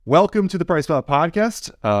Welcome to the Price Spot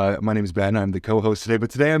Podcast. My name is Ben. I'm the co-host today, but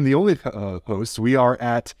today I'm the only host. We are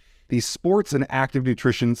at the Sports and Active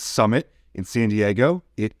Nutrition Summit in San Diego.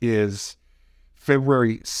 It is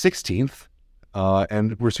February 16th,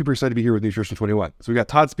 and we're super excited to be here with Nutrition21. So we got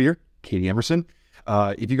Todd Spear, Katie Emerson.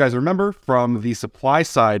 If you guys remember from the Supply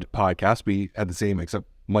Side podcast, we had the same, except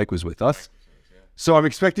Mike was with us. So I'm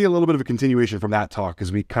expecting a little bit of a continuation from that talk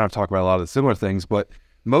because we kind of talk about a lot of the similar things, but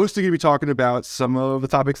mostly going to be talking about some of the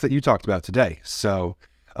topics that you talked about today. So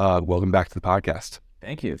welcome back to the podcast.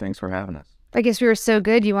 Thank you. Thanks for having us. I guess we were so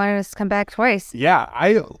good you wanted us to come back twice. Yeah,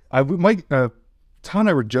 Mike, Todd and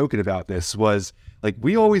I were joking about this. Was like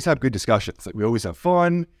we always have good discussions. Like we always have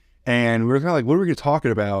fun, and we were kind of like, what are we going to talk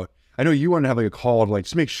about? I know you wanted to have like a call to like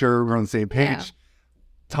just make sure we're on the same page. Yeah.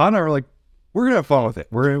 Todd and I were like, we're gonna have fun with it.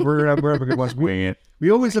 We're gonna have a good one.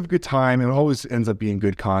 We always have a good time, and it always ends up being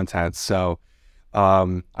good content. So.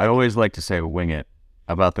 I always like to say wing it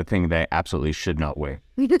about the thing they absolutely should not wing.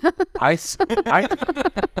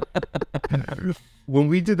 When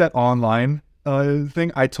we did that online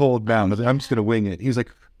thing, I told Bound, I'm just going to wing it. He was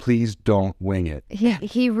like, please don't wing it. Yeah,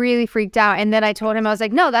 he really freaked out. And then I told him, I was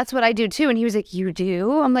like, no, that's what I do too. And he was like, you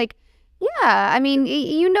do? I'm like, yeah, I mean,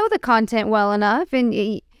 you know the content well enough.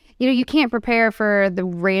 And, you can't prepare for the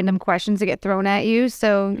random questions that get thrown at you.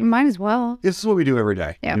 So you might as well. This is what we do every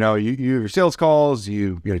day. Yeah. You have your sales calls,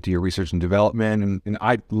 you do your research and development. And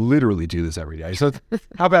I literally do this every day. So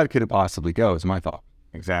how bad could it possibly go is my thought.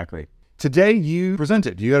 Exactly. Today you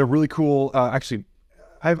presented. You had a really cool, actually,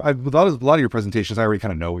 with a lot of your presentations, I already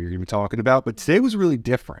kind of know what you're going to be talking about. But today was really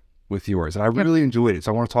different with yours. And I really enjoyed it.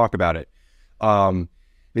 So I want to talk about it.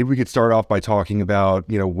 Maybe we could start off by talking about,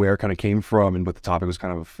 where it kind of came from and what the topic was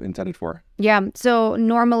kind of intended for. Yeah. So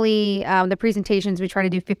normally the presentations, we try to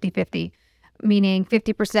do 50-50, meaning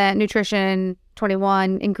 50% nutrition,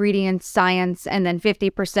 21 ingredients, science, and then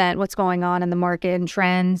 50% what's going on in the market and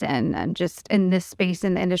trends and just in this space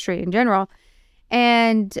in the industry in general.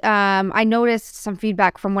 And I noticed some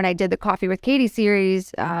feedback from when I did the Coffee with Katie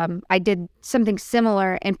series. I did something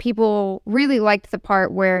similar and people really liked the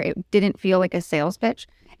part where it didn't feel like a sales pitch.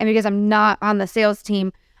 And because I'm not on the sales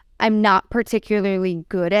team, I'm not particularly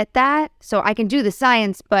good at that. So I can do the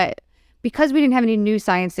science, but because we didn't have any new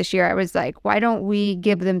science this year, I was like, why don't we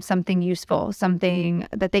give them something useful, something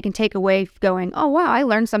that they can take away going, oh, wow, I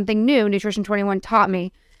learned something new. Nutrition21 taught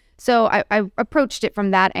me. So I approached it from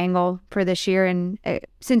that angle for this year. And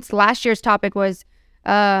since last year's topic was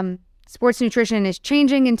sports nutrition is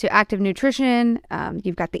changing into active nutrition,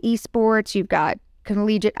 you've got the esports, you've got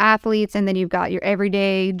collegiate athletes, and then you've got your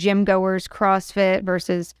everyday gym goers, CrossFit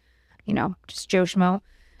versus, just Joe Schmo.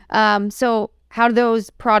 So how do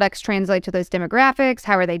those products translate to those demographics?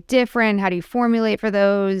 How are they different? How do you formulate for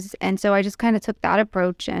those? And so I just kind of took that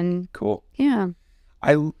approach and cool. Yeah.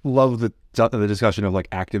 I love the discussion of like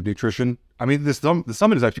active nutrition. I mean, the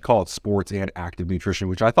summit is actually called Sports and Active Nutrition,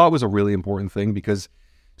 which I thought was a really important thing because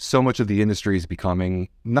so much of the industry is becoming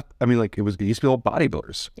it used to be all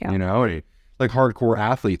bodybuilders, like hardcore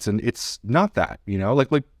athletes, and it's not that,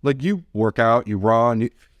 like you work out, you run,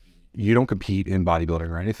 you don't compete in bodybuilding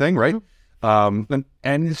or anything, right? And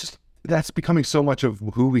it's just that's becoming so much of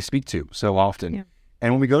who we speak to so often. Yeah.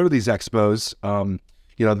 And when we go to these expos,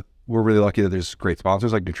 we're really lucky that there's great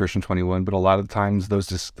sponsors like Nutrition21, but a lot of times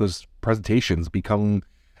those presentations become,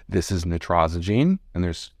 this is nitrosogene, and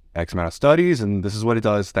there's X amount of studies, and this is what it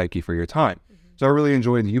does. Thank you for your time. Mm-hmm. So I really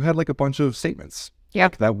enjoyed, you had like a bunch of statements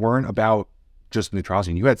that weren't about just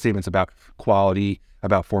nitrosogene. You had statements about quality,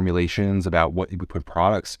 about formulations, about what you would put in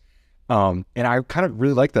products. And I kind of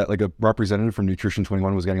really like that, like a representative from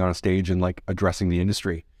Nutrition21 was getting on a stage and like addressing the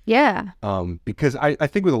industry. Yeah. Because I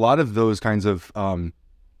think with a lot of those kinds of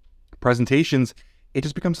presentations, it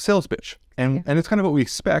just becomes a sales pitch. And it's kind of what we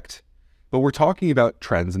expect, but we're talking about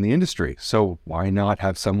trends in the industry. So why not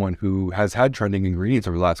have someone who has had trending ingredients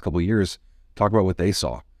over the last couple of years talk about what they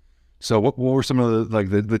saw? So what were some of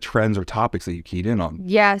the trends or topics that you keyed in on?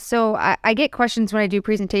 Yeah, so I get questions when I do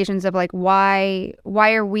presentations of like, why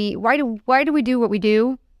do we do what we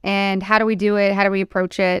do? And how do we do it? How do we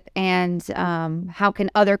approach it? And how can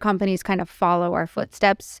other companies kind of follow our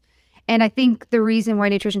footsteps? And I think the reason why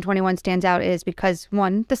Nutrition21 stands out is because,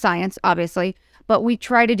 one, the science, obviously, but we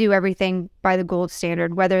try to do everything by the gold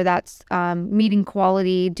standard, whether that's meeting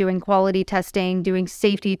quality, doing quality testing, doing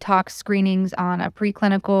safety tox screenings on a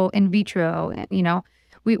preclinical in vitro.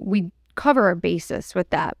 We cover our basis with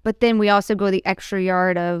that. But then we also go the extra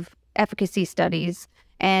yard of efficacy studies,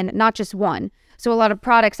 and not just one. So a lot of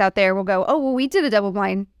products out there will go, oh, well, we did a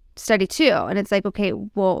double-blind study too. And it's like, okay,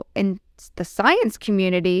 well, in the science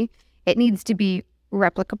community, it needs to be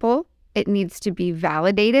replicable, it needs to be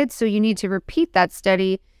validated. So you need to repeat that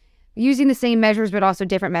study using the same measures, but also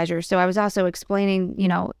different measures. So I was also explaining,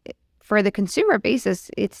 for the consumer basis,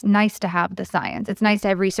 it's nice to have the science. It's nice to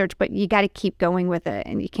have research, but you got to keep going with it,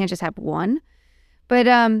 and you can't just have one. But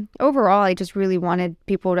overall, I just really wanted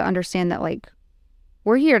people to understand that, like,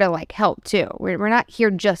 we're here to, like, help too. We're not here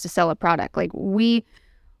just to sell a product. Like,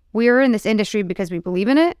 we're in this industry because we believe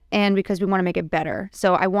in it and because we want to make it better.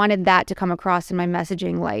 So I wanted that to come across in my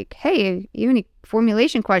messaging, like, hey, you have any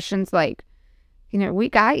formulation questions, like, we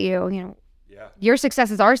got you, Your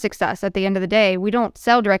success is our success at the end of the day. We don't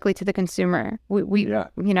sell directly to the consumer.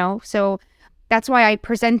 So that's why I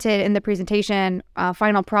presented in the presentation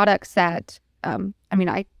final products that,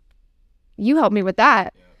 you helped me with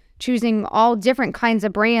that, choosing all different kinds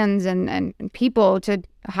of brands and people to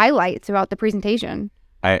highlight throughout the presentation.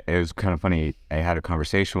 It was kind of funny. I had a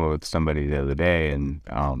conversation with somebody the other day and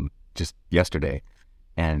just yesterday,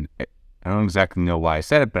 and I don't exactly know why I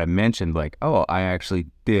said it, but I mentioned like, oh, I actually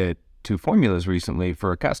did 2 formulas recently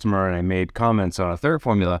for a customer, and I made comments on a 3rd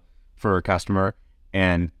formula for a customer,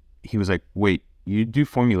 and he was like, wait, you do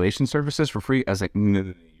formulation services for free? I was like, no,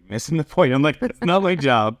 you're missing the point. I'm like, that's not my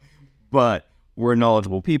job, but we're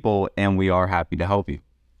knowledgeable people, and we are happy to help you.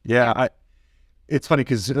 Yeah, it's funny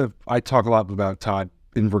because I talk a lot about Todd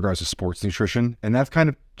in regards to sports nutrition, and that's kind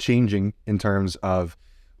of changing in terms of,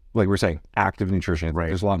 like we're saying, active nutrition. Right.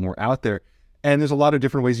 There's a lot more out there, and there's a lot of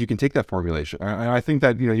different ways you can take that formulation. And I think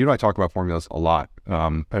that, you and I talk about formulas a lot.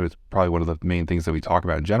 It's probably one of the main things that we talk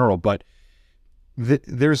about in general, but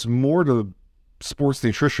there's more to sports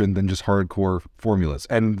nutrition than just hardcore formulas.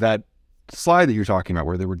 And that slide that you're talking about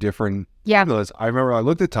where there were different formulas, I remember I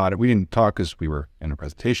looked at Todd, and we didn't talk because we were in a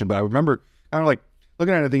presentation, but I remember kind of like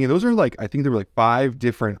looking at it thinking, those are like, I think there were like 5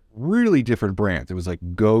 different, really different brands. It was like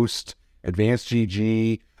Ghost, Advanced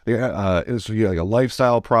GG, it was like a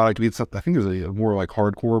lifestyle product. I think there's a more like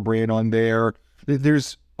hardcore brand on there.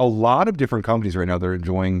 There's a lot of different companies right now that are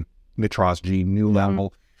enjoying Nitrosgen, New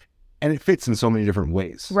Level, and it fits in so many different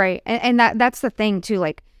ways. Right. And that's the thing too.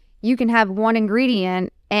 Like, you can have one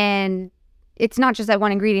ingredient, and it's not just that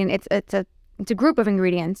one ingredient. It's a group of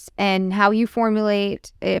ingredients, and how you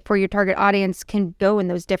formulate it for your target audience can go in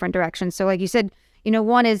those different directions. So like you said,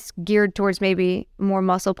 one is geared towards maybe more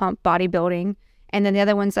muscle pump bodybuilding, and then the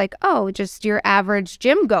other one's like, oh, just your average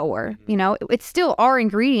gym goer. It's still our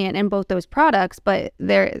ingredient in both those products, but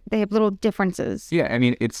they have little differences. Yeah, I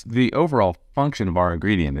mean, it's the overall function of our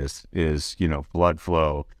ingredient is blood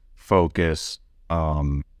flow, focus,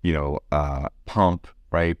 pump,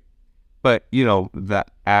 right? But,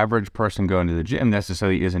 that average person going to the gym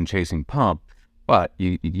necessarily isn't chasing pump, but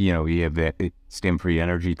you have the stim-free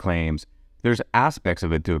energy claims. There's aspects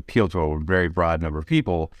of it to appeal to a very broad number of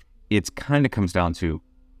people. It's kind of comes down to,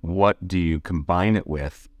 what do you combine it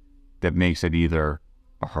with that makes it either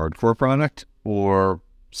a hardcore product or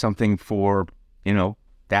something for,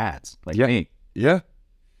 dads like me. Yeah.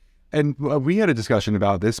 And we had a discussion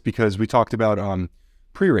about this because we talked about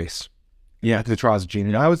pre-race. Yeah. The Nitrosgen.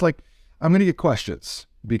 And I was like, I'm going to get questions,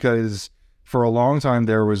 because for a long time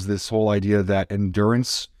there was this whole idea that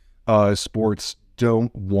endurance sports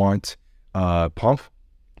don't want pump.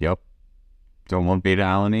 Yep. Don't want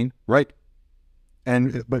beta-alanine. Right.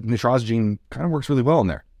 But Nitrosgen kind of works really well in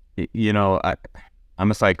there.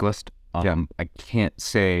 I'm a cyclist. Yeah. I can't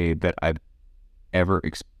say that I've ever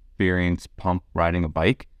experienced pump riding a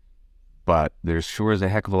bike, but there's sure is a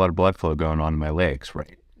heck of a lot of blood flow going on in my legs,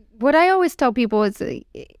 right? What I always tell people is,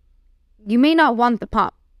 you may not want the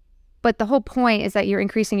pump, but the whole point is that you're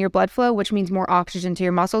increasing your blood flow, which means more oxygen to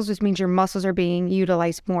your muscles, which means your muscles are being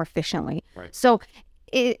utilized more efficiently. Right. So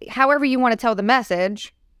however you want to tell the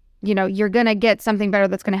message, you're going to get something better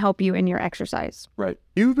that's going to help you in your exercise. Right.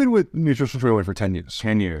 You've been with Nutrition21 for 10 years.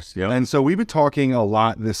 10 years, yeah. And so we've been talking a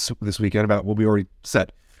lot this weekend about what we already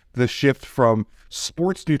said, the shift from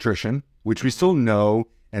sports nutrition, which we still know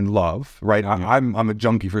and love, right? I'm a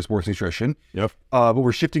junkie for sports nutrition. Yep. But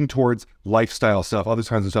we're shifting towards lifestyle stuff, other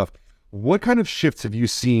kinds of stuff. What kind of shifts have you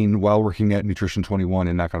seen while working at Nutrition21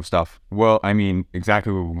 and that kind of stuff? Well, I mean,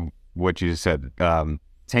 exactly what you just said. 10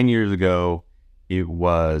 years ago, it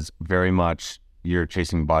was very much you're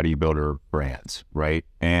chasing bodybuilder brands, right?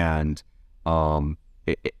 And and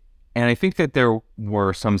I think that there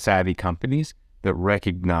were some savvy companies that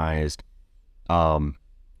recognized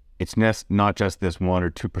it's not just this 1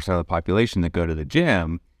 or 2% of the population that go to the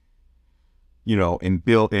gym, and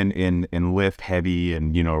build and lift heavy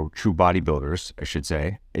and, true bodybuilders, I should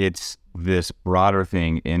say. It's this broader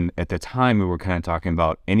thing. And at the time we were kind of talking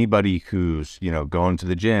about anybody who's, going to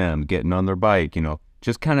the gym, getting on their bike,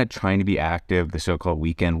 just kind of trying to be active, the so-called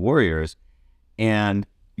weekend warriors. And,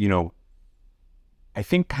 I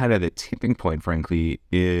think kind of the tipping point, frankly,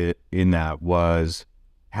 in that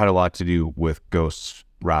had a lot to do with Ghost's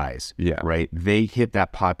rise. Yeah. Right. They hit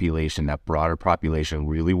that population, that broader population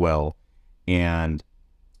really well. And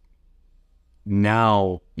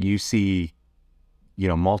now you see,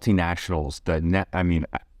 multinationals,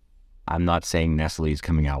 I'm not saying Nestle's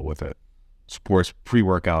coming out with a sports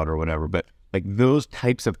pre-workout or whatever, but like those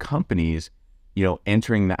types of companies,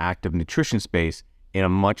 entering the active nutrition space in a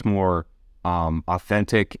much more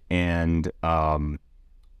authentic and,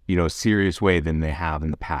 serious way than they have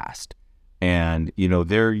in the past. And,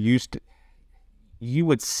 they're used to, you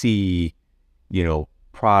would see,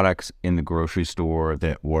 products in the grocery store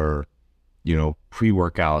that were,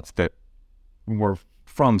 pre-workouts that were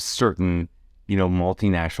from certain,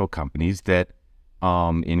 multinational companies that,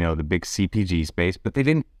 the big CPG space, but they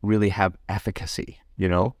didn't really have efficacy,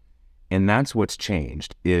 and that's what's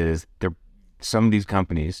changed is some of these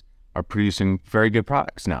companies are producing very good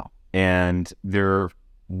products now, and they're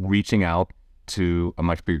reaching out to a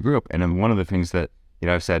much bigger group. And then one of the things that,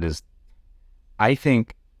 I've said is, I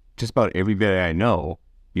think just about everybody I know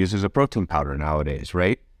uses a protein powder nowadays,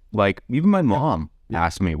 right? Like even my mom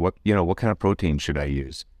asked me what kind of protein should I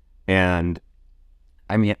use? And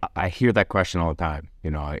I mean, I hear that question all the time.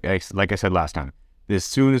 Like I said last time, as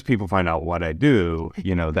soon as people find out what I do,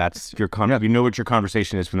 that's your you know what your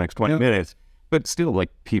conversation is for the next 20 minutes, but still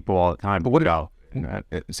like people all the time. But what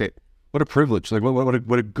a privilege. Like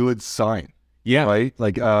what a good sign. Yeah. Right.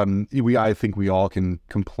 Like, I think we all can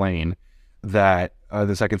complain that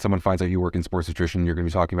the second someone finds out you work in sports nutrition, you're going to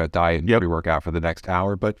be talking about diet and pre-workout for the next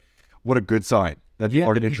hour. But what a good sign that you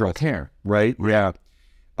already interest care, right? Yeah.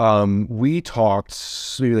 We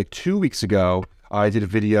talked maybe like 2 weeks ago. I did a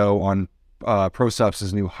video on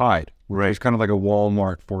ProSup's new Hide, which is kind of like a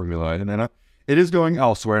Walmart formula, and then it is going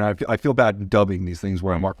elsewhere. And I feel bad dubbing these things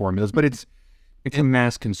Walmart formulas, but it's a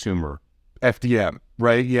mass consumer FDM,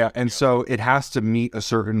 right? Yeah, and so it has to meet a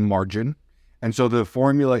certain margin, and so the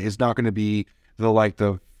formula is not going to be an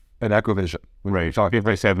Ecovision, right?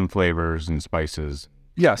 57 flavors and spices.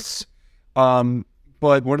 Yes.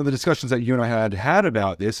 But one of the discussions that you and I had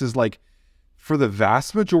about this is like, for the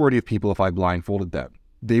vast majority of people, if I blindfolded them,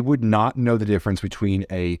 they would not know the difference between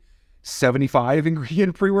a 75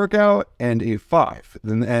 ingredient pre-workout and a 5.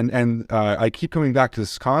 And I keep coming back to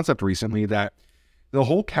this concept recently that the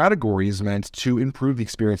whole category is meant to improve the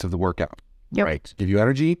experience of the workout. Yep. Right. Give you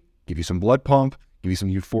energy, give you some blood pump, give you some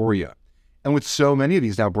euphoria. And with so many of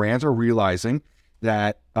these now, brands are realizing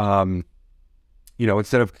that,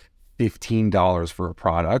 instead of $15 for a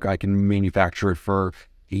product, I can manufacture it for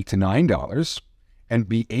 $8 to $9 and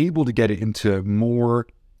be able to get it into more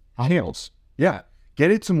channels. Yeah. Get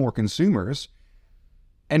it to more consumers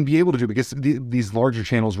and be able to do, because these larger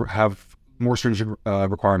channels have more stringent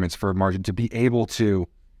requirements for margin to be able to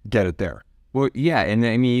get it there. Well, yeah. And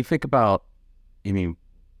I mean, you think about,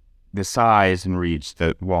 the size and reach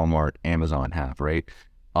that Walmart, Amazon have, right?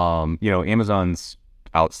 Amazon's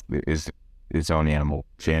is its own animal,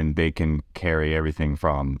 and they can carry everything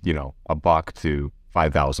from, $1 to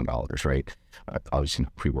 $5,000, right? Obviously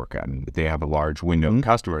not pre-workout, and they have a large window of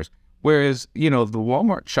customers. Whereas, the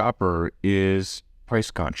Walmart shopper is price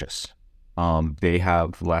conscious. They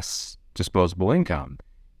have less disposable income.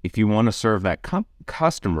 If you want to serve that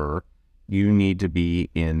customer, you need to be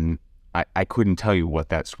in, I couldn't tell you what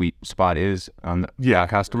that sweet spot is on the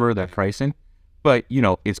customer, that pricing. But,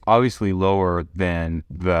 it's obviously lower than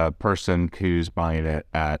the person who's buying it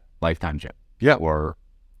at Lifetime Gym. Yeah. Or,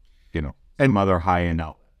 some other high-end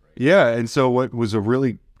outlet. Yeah. And so what was a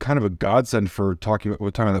really kind of a godsend for talking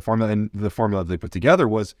about the formula, and the formula they put together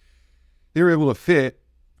was they were able to fit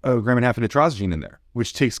 1.5 grams of nitrosamine in there,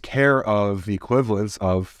 which takes care of the equivalence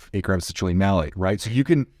of 8 grams of citrulline malate, right? So you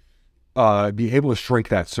can be able to shrink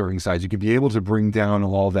that serving size. You can be able to bring down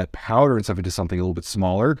all of that powder and stuff into something a little bit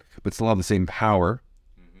smaller, but still have the same power.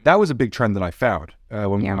 That was a big trend that I found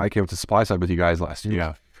when I came to supply side with you guys last year.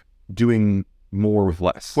 Yeah. Doing more with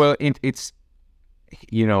less. Well, it's,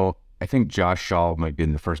 I think Josh Shaw might be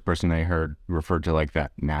the first person I heard referred to like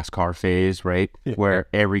that NASCAR phase, right? Yeah. Where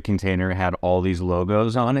every container had all these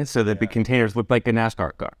logos on it so that the containers looked like a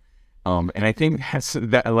NASCAR car. And I think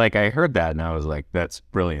like I heard that and I was like, that's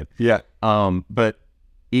brilliant. Yeah. But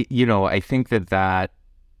I think that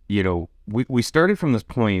we started from this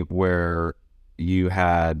point where you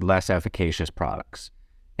had less efficacious products,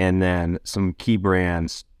 and then some key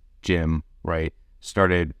brands, Jim, right,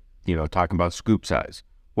 started, talking about scoop size.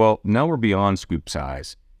 Well, now we're beyond scoop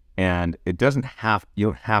size, and you don't have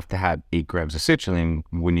to have 8 grams of citrulline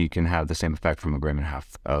when you can have the same effect from 1.5 grams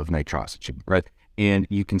of nitrosamine, right? And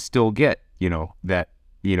you can still get, that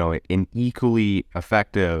an equally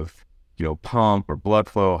effective, pump or blood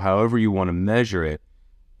flow, however you want to measure it,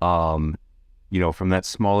 from that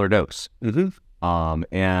smaller dose. But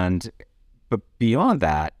beyond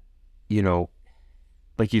that,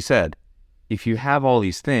 like you said, if you have all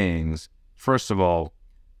these things, first of all,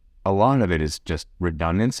 a lot of it is just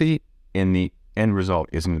redundancy, and the end result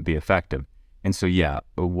isn't going to be effective. And so,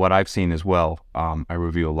 what I've seen as well, I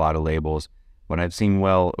review a lot of labels. What I've seen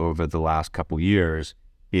well over the last couple years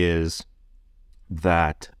is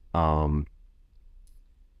that, the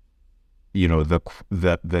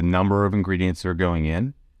number of ingredients that are going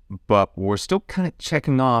in, but we're still kind of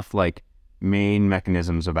checking off like main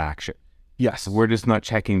mechanisms of action. Yes. We're just not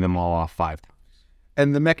checking them all off 5 times.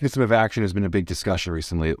 And the mechanism of action has been a big discussion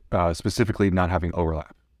recently, specifically not having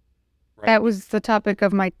overlap. That was the topic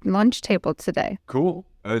of my lunch table today. Cool.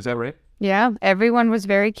 Oh, is that right? Yeah, everyone was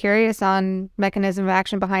very curious on mechanism of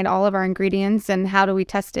action behind all of our ingredients and how do we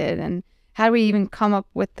test it and how do we even come up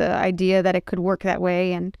with the idea that it could work that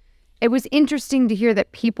way. And it was interesting to hear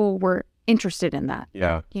that people were interested in that.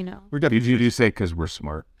 Yeah. Did you say because we're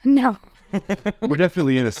smart? No. We're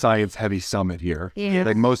definitely in a science-heavy summit here. Yeah.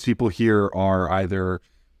 Like most people here are either,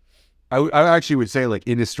 I actually would say like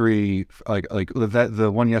industry, like the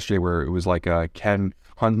one yesterday where it was like Ken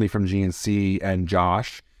Huntley from GNC and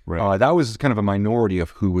Josh. Right. That was kind of a minority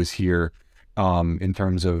of who was here in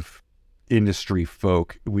terms of industry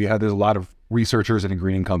folk. There's a lot of researchers and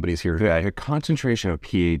ingredient companies here. Yeah, a concentration of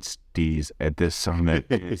PhDs at this summit.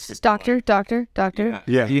 Doctor.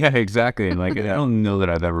 Yeah, exactly. Like, I don't know that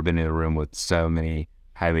I've ever been in a room with so many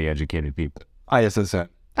highly educated people. ISSN.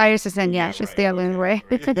 ISSN, yeah, just the other way.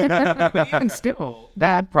 But even still,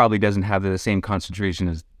 that probably doesn't have the same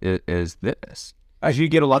concentration as this. As you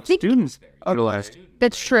get a lot of students there.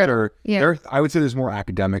 That's true. Sure. Yeah. I would say there's more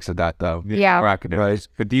academics at that, though. Yeah. More academics.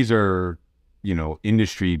 Right. But these are,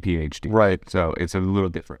 industry PhDs. Right. So it's a little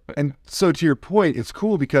different. And so to your point, it's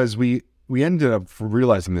cool because we ended up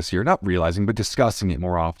realizing this year, not realizing, but discussing it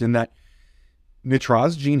more often, that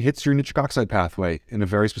nitrosogene hits your nitric oxide pathway in a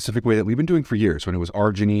very specific way that we've been doing for years. When it was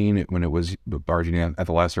arginine, when it was arginine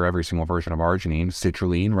ethyl, every single version of arginine,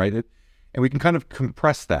 citrulline, right? And we can kind of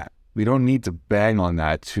compress that. We don't need to bang on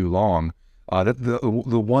that too long.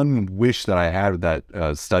 The one wish that I had with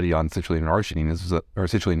that study on citrulline and arginine or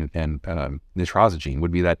citrulline and nitrosogene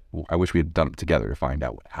would be that I wish we had done it together to find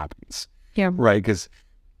out what happens. Yeah. Right, because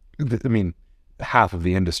half of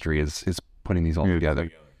the industry is putting these all together.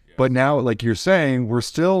 Yes. But now, like you're saying, we're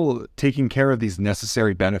still taking care of these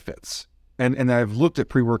necessary benefits. And I've looked at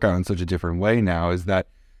pre-workout in such a different way now, is that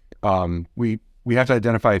we have to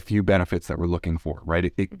identify a few benefits that we're looking for,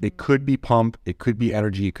 right? It could be pump, it could be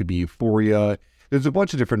energy, it could be euphoria. There's a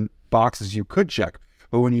bunch of different boxes you could check.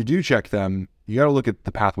 But when you do check them, you got to look at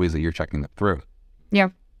the pathways that you're checking them through. Yeah.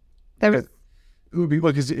 It would be,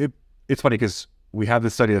 because it's funny because we have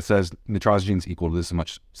this study that says nitrosogene is equal to this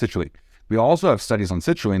much citrulline. We also have studies on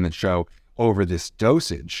citrulline that show over this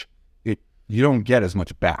dosage, you don't get as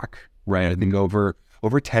much back, right? I think over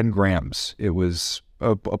 10 grams, it was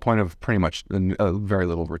a point of pretty much a very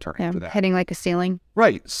little return for that. Hitting like a ceiling.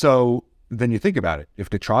 Right. So then you think about it. If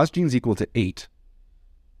nitrosogene is equal to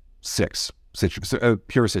 6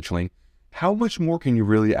 pure citrulline, how much more can you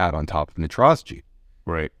really add on top of nitrosogene?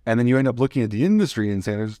 Right. And then you end up looking at the industry and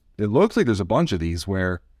saying, it looks like there's a bunch of these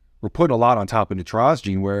where we're putting a lot on top of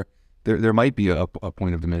nitrosogene where there might be a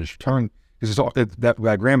point of diminished return, because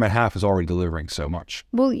that gram and a half is already delivering so much.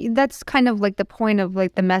 Well, that's kind of like the point of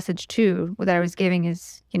like the message too that I was giving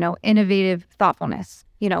is, innovative thoughtfulness.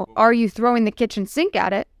 Are you throwing the kitchen sink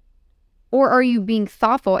at it, or are you being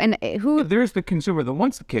thoughtful? And there's the consumer that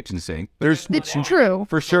wants the kitchen sink. It's true.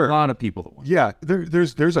 For sure. A lot of people that want. Yeah.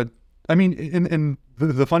 There's and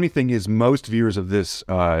the funny thing is most viewers of this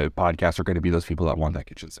podcast are going to be those people that want that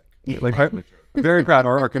kitchen sink. Like, very proud.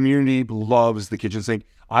 Our community loves the kitchen sink.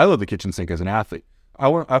 I love the kitchen sink as an athlete.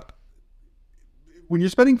 When you're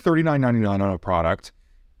spending $39.99 on a product,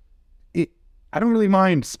 I don't really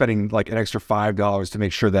mind spending like an extra $5 to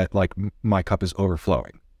make sure that like my cup is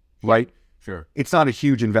overflowing, right? Sure. It's not a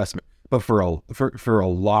huge investment, but for a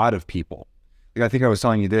lot of people, like I think I was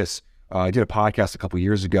telling you this. I did a podcast a couple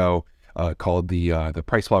years ago called the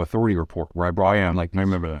Price Flow Authority Report, where I brought in like I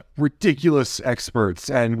remember that ridiculous experts,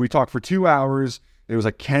 and we talked for 2 hours. There was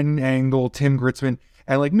like Ken Angle, Tim Gritzman,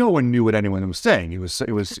 and like no one knew what anyone was saying. It was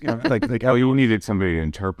like oh, you needed somebody to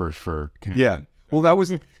interpret for yeah. Well, that was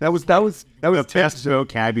the Tim's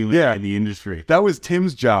vocabulary in the industry. That was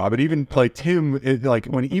Tim's job, and even like Tim,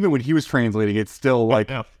 when he was translating, it's still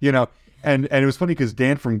like And it was funny because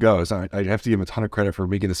Dan from Goes, I have to give him a ton of credit for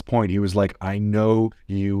making this point. He was like, I know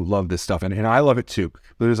you love this stuff, and I love it too.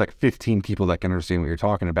 But there's like 15 people that can understand what you're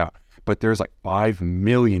talking about. But there's like 5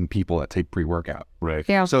 million people that take pre-workout. Right.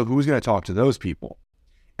 Yeah. So who's going to talk to those people?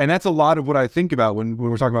 And that's a lot of what I think about when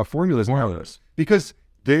we're talking about formulas. Because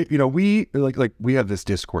they, we we have this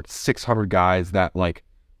Discord, 600 guys that like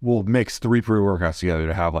will mix 3 pre-workouts together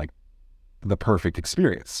to have like the perfect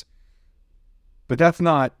experience. But that's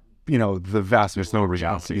not, the vast majority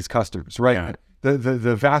of these customers, right? Yeah.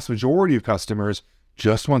 The vast majority of customers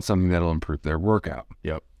just want something that'll improve their workout.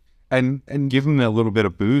 Yep. And Give them a little bit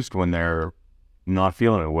of boost when they're not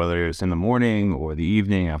feeling it, whether it's in the morning or the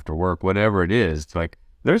evening after work, whatever it is. It's like,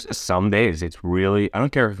 there's some days it's really, I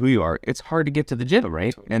don't care who you are, it's hard to get to the gym,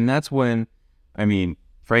 right? And that's when,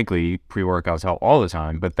 frankly, pre-workouts help all the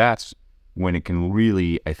time, but that's when it can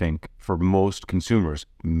really, I think, for most consumers,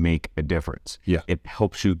 make a difference. Yeah. It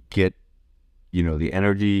helps you get, the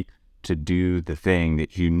energy to do the thing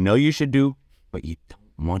that you should do, but you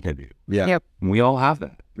don't want to do. yeah. Yep. And we all have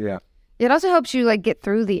that. Yeah. It also helps you like get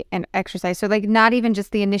through the exercise. So like not even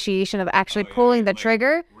just the initiation of actually pulling the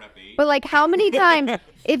trigger, but like how many times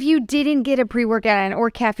if you didn't get a pre-workout in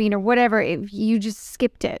or caffeine or whatever, if you just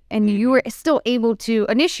skipped it and you were still able to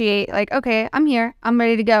initiate like, okay, I'm here, I'm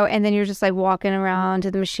ready to go. And then you're just like walking around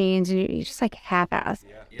to the machines and you're just like half-ass,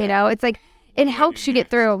 it's like, it helps you get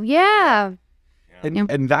through. Yeah.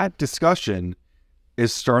 And that discussion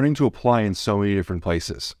is starting to apply in so many different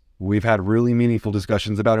places. We've had really meaningful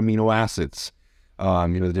discussions about amino acids,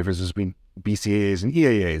 the differences between BCAAs and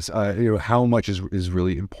EAAs, how much is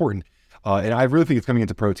really important. And I really think it's coming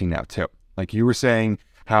into protein now too. Like you were saying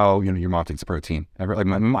how, your mom takes protein. Like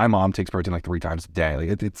my mom takes protein like 3 times a day.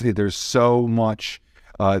 Like there's so much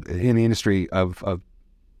in the industry of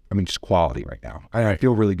just quality right now. I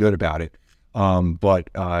feel really good about it.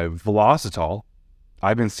 But Velocitol,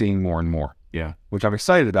 I've been seeing more and more. Yeah. Which I'm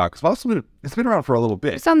excited about because it's been around for a little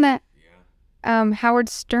bit. It's on that Howard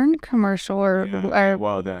Stern commercial or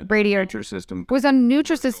that radio Nutrisystem. was on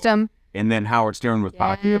Nutrisystem. And then Howard Stern was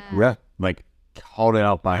talking, like called it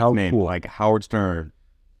out by his name. Cool. Like Howard Stern.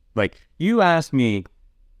 Like you asked me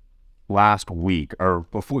last week or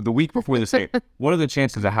the week before this day, what are the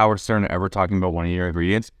chances of Howard Stern ever talking about one of your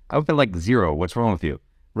ingredients? I would be like 0. What's wrong with you?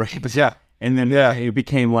 Right. But yeah. And then it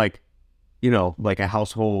became like, like a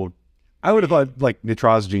household. I would have thought like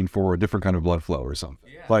nitrosamine for a different kind of blood flow or something.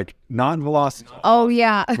 Yeah. Like non-velocity. Oh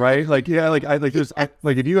yeah. Right? Like there's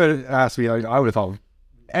like if you had asked me, I would have thought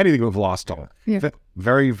anything with velocitol. Yeah.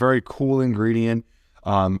 Very, very cool ingredient.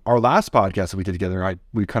 Our last podcast that we did together,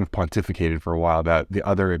 we kind of pontificated for a while about the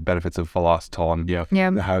other benefits of velocitol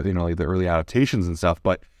and how like the early adaptations and stuff.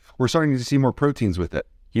 But we're starting to see more proteins with it.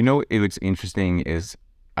 What's interesting is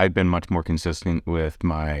I've been much more consistent with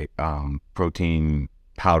my protein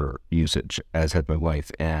powder usage, as had my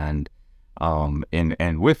wife, and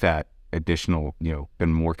with that additional,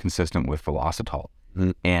 been more consistent with Velocitol.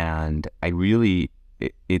 Mm-hmm. And I really,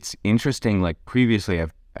 it's interesting. Like previously,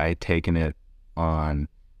 I'd taken it on.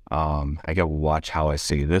 I gotta watch how I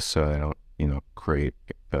say this so I don't, create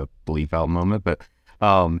a bleep out moment, but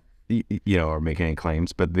or make any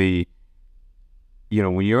claims. But when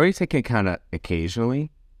you're already taking it kind of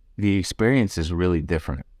occasionally, the experience is really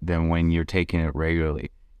different than when you're taking it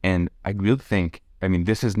regularly. And I really think,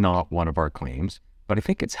 this is not one of our claims, but I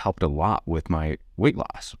think it's helped a lot with my weight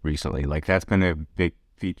loss recently. Like that's been a big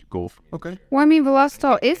feature goal for me. Okay. Well,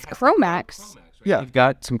 Velocitol is Chromax. Yeah. You've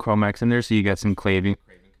got some Chromax in there, so you got some craving.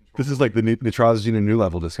 This is like the nitrosamine and new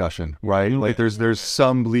level discussion, right? Like there's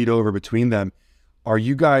some bleed over between them. Are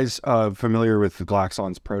you guys familiar with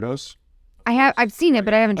Glaxon's Protos? I've seen it,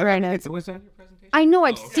 but I haven't tried it. Was that your presentation? I know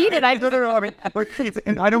I've seen it. I don't know.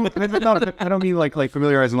 And I don't mean like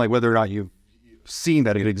familiarizing like whether or not you've seen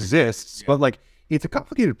that it exists, but like it's a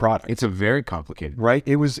complicated product. It's a very complicated, right?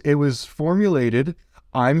 It was formulated.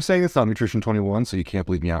 I'm saying it's on Nutrition21, so you can't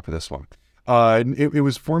bleed me out for this one. It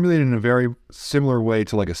was formulated in a very similar way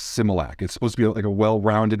to like a Similac. It's supposed to be like a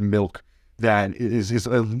well-rounded milk that is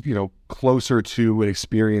closer to an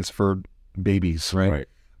experience for babies, right?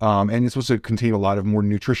 And it's supposed to contain a lot of more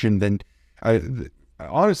nutrition than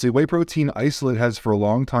honestly, whey protein isolate has for a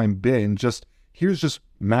long time been here's just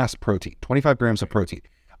mass protein, 25 grams of protein.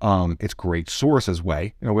 It's great source as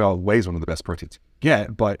whey. Whey is one of the best proteins you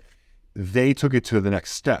get, but they took it to the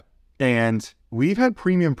next step. And we've had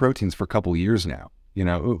premium proteins for a couple years now.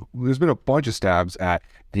 There's been a bunch of stabs at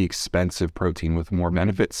the expensive protein with more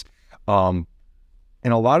benefits. And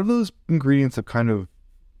a lot of those ingredients have kind of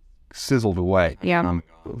sizzled away. Yeah.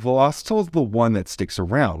 Velocitol is the one that sticks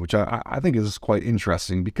around, which I think is quite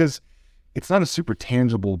interesting because it's not a super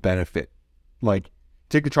tangible benefit. Like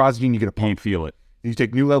take the trazodone, you get a pump. You feel it. You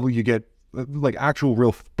take New Level, you get like actual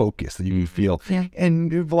real focus that you can feel. Yeah.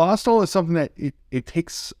 And Velocitol is something that it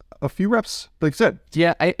takes a few reps, like I said.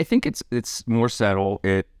 Yeah, I think it's more subtle.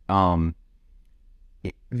 Like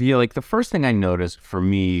the first thing I noticed for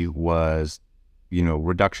me was,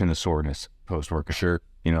 reduction of soreness post-workout. Sure.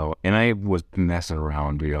 And I was messing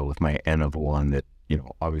around, with my N of 1 that,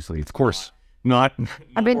 obviously, Of course. not.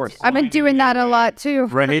 I've been doing that a lot too.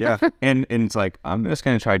 Right. Yeah. And it's like, I'm just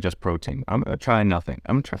going to try just protein. I'm going to try nothing.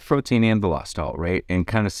 I'm going to try protein and Velocitol, right? And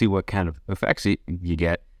kind of see what kind of effects you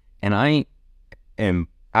get. And I am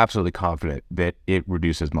absolutely confident that it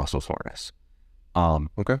reduces muscle soreness.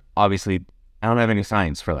 Okay. Obviously, I don't have any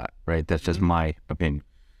science for that, right? That's just my opinion.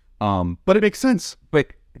 But it makes sense. But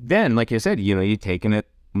then, like I said, you're taking it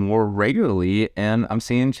more regularly, and I'm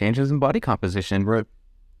seeing changes in body composition. Right.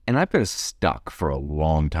 And I've been stuck for a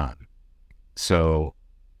long time. So,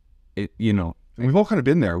 We've all kind of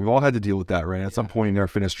been there. We've all had to deal with that, right? At some point in our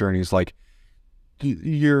fitness journeys, like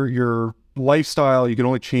your lifestyle, you can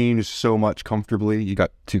only change so much comfortably. You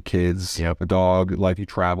got 2 kids, Yep. a dog, life, you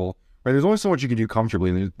travel, right? There's only so much you can do comfortably,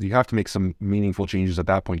 and you have to make some meaningful changes at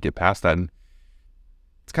that point, get past that. And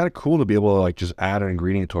it's kind of cool to be able to like just add an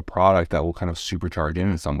ingredient to a product that will kind of supercharge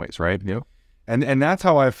in some ways, right? Yep. And that's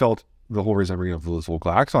how I felt. The whole reason I bring up this whole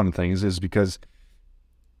Glaxon things is because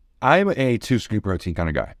I'm a 2-scoop protein kind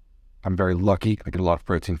of guy. I'm very lucky. I get a lot of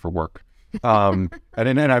protein for work. And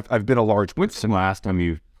I've been a large. When's the last time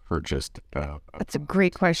you purchased? That's a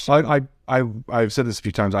great question. I've said this a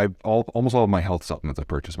few times. Almost all of my health supplements I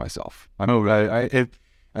purchase myself.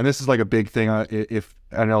 And this is like a big thing. If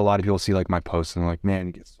I know a lot of people see like my posts and they're like, man,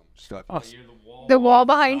 you get so much stuff. Oh, The wall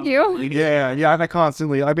behind you. Yeah. And I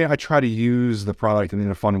constantly. I mean, I try to use the product in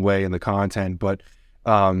a fun way in the content, but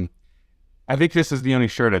I think this is the only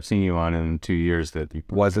shirt I've seen you on in 2 years that you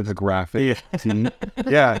was it a graphic? Yeah.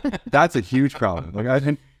 Yeah, that's a huge problem.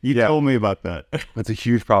 Like You told me about that. That's a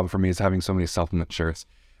huge problem for me is having so many supplement shirts.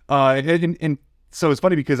 And so it's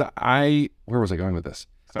funny because where was I going with this?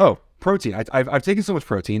 Oh, protein. I've taken so much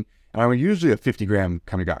protein, and I'm usually a 50-gram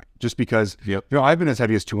kind of guy, just because I've been as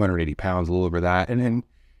heavy as 280 pounds, a little over that, and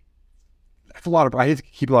that's a lot of. I hate to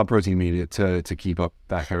keep a lot of protein in me to keep up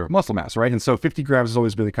that kind of muscle mass, right? And so 50 grams has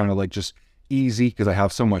always been kind of like just easy because I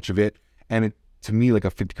have so much of it, and to me, like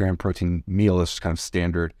a 50-gram protein meal is kind of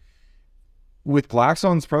standard. With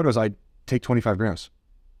Glaxon's Protos, I take 25 grams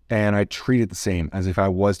and I treat it the same as if I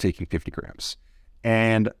was taking 50 grams.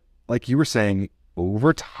 And like you were saying,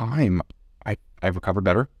 over time, I've recovered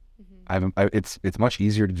better. It's much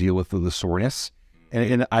easier to deal with the soreness.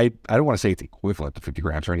 And I don't want to say it's equivalent to 50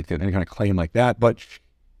 grams or anything, any kind of claim like that, but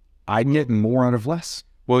I get more out of less.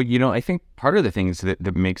 Well, I think part of the things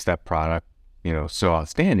that makes that product, so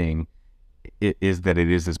outstanding is that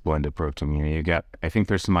it is this blended protein. I think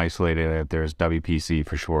there's some isolated, there's WPC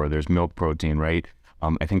for sure, there's milk protein, right?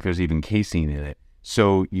 I think there's even casein in it.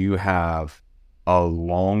 So you have a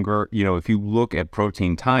longer, if you look at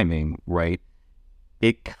protein timing, right,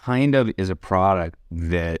 it kind of is a product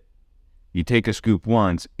that you take a scoop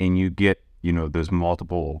once and you get, those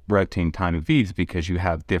multiple protein timing feeds because you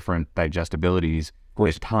have different digestibilities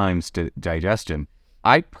with times to digestion.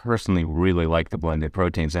 I personally really like the blended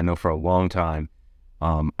proteins. I know for a long time,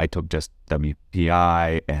 I took just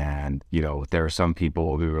WPI, and, there are some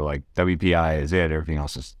people who were like, WPI is it, everything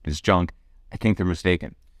else is junk. I think they're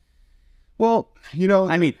mistaken. Well,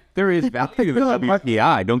 I mean, there is value in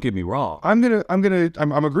WPI, don't get me wrong.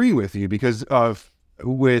 I'm agreeing with you because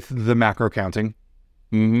with the macro counting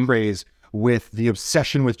craze, with the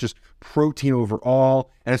obsession with just protein overall,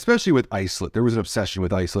 and especially with isolate. There was an obsession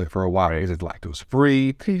with isolate for a while because it's lactose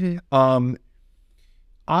free.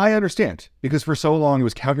 I understand because for so long it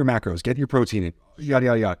was count your macros, get your protein in, yada,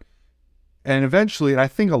 yada, yada. And eventually, and I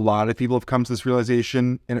think a lot of people have come to this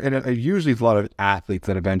realization, and usually it's a lot of athletes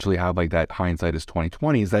that eventually have like that hindsight is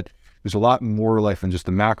 2020, is that there's a lot more to life than just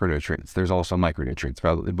the macronutrients. There's also micronutrients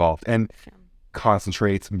involved, and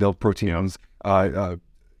concentrates, milk proteins, caseins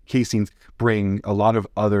bring a lot of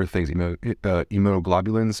other things,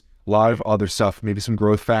 immunoglobulins, a lot of other stuff, maybe some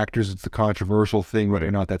growth factors. It's the controversial thing, whether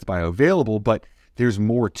or not that's bioavailable, but there's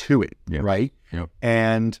more to it, right? Yep.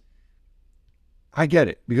 And I get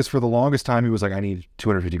it, because for the longest time, he was like, I need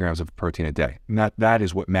 250 grams of protein a day. And that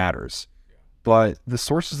is what matters. But the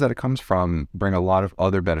sources that it comes from bring a lot of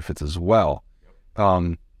other benefits as well.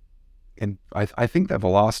 And I think that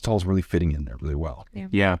Velocitol is really fitting in there really well.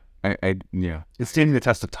 Yeah. It's standing the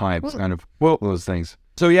test of time. It's kind of those things.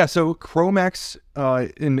 So Chromex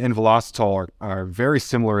and Velocitol are very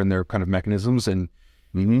similar in their kind of mechanisms and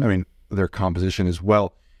I mean their composition as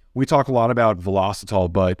well. we talk a lot about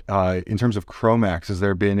Velocitol, but in terms of Chromax, has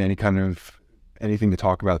there been anything to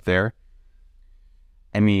talk about there?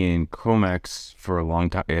 I mean, Chromax for a long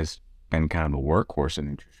time has been kind of a workhorse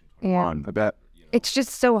in Nutrition21. Yeah. I bet. It's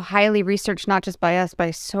just so highly researched, not just by us,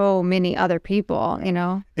 by so many other people, you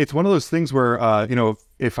know? It's one of those things where,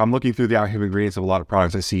 if I'm looking through the active ingredients of a lot of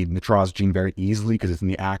products, I see nitrosogene very easily because it's in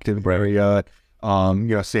the active area.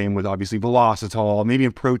 Same with obviously Velocitol. Maybe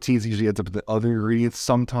in proteins, it usually ends up with the other ingredients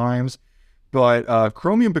sometimes. But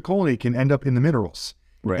chromium picolinate can end up in the minerals.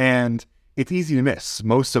 Right. And it's easy to miss.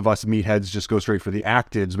 Most of us meatheads just go straight for the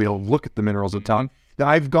actives. We don't look at the minerals at the top. Now,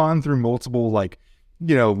 I've gone through multiple,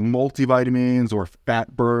 multivitamins or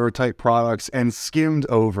fat burner type products and skimmed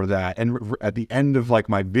over that. And at the end of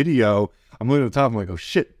my video, I'm looking at the top, I'm like, oh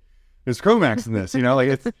shit, there's Chromax in this.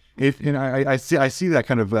 I see that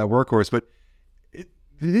kind of workhorse, but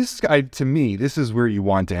this guy, to me, this is where you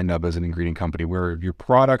want to end up as an ingredient company, where your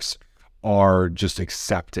products are just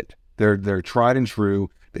accepted. They're tried and true.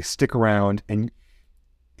 They stick around. And,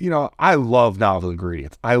 I love novel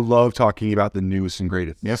ingredients. I love talking about the newest and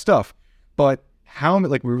greatest stuff. But when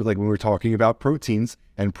we were talking about proteins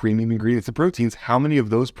and premium ingredients and proteins, how many of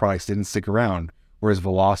those products didn't stick around? Whereas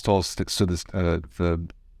Velocitol sticks to the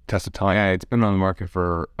test of time. Yeah, it's been on the market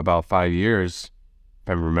for about 5 years,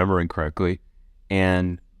 if I'm remembering correctly.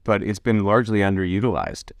 But it's been largely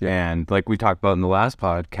underutilized. Yeah. And like we talked about in the last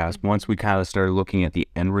podcast, once we kind of started looking at the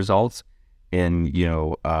end results and,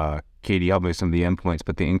 Katie helped me with some of the endpoints,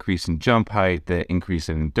 but the increase in jump height, the increase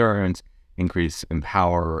in endurance, increase in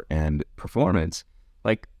power and performance,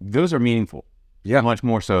 those are meaningful. Yeah. Much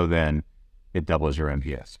more so than it doubles your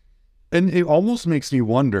MPS. And it almost makes me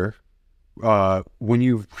wonder, when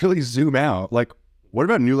you really zoom out, what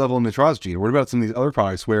about New Level and Nitrosogene? What about some of these other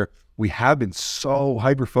products where we have been so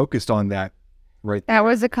hyper-focused on that, right? That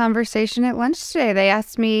was a conversation at lunch today. They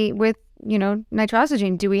asked me with,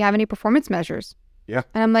 Nitrosogene, do we have any performance measures? Yeah.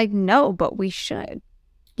 And I'm like, no, but we should.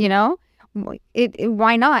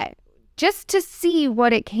 Why not? Just to see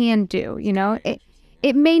what it can do,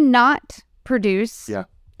 It may not produce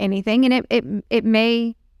anything, and it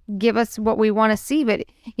may give us what we want to see, but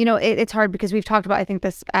it's hard because we've talked about, I think,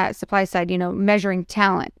 this at supply side, measuring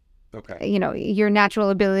talent. Okay. Your natural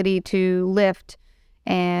ability to lift,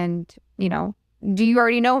 and do you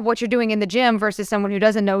already know what you're doing in the gym versus someone who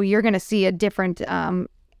doesn't know? You're going to see a different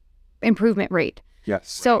improvement rate.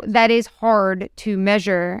 Yes. So that is hard to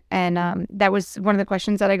measure, and that was one of the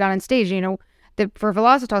questions that I got on stage. For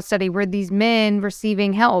Velocitol study, were these men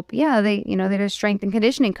receiving help? Yeah, they had a strength and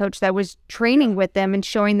conditioning coach that was training with them and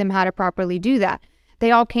showing them how to properly do that.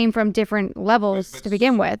 They all came from different levels to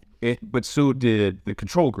begin with. But so did the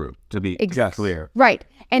control group, to be clear. Right.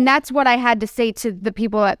 And that's what I had to say to the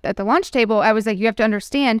people at the lunch table. I was like, you have to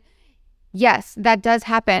understand, yes, that does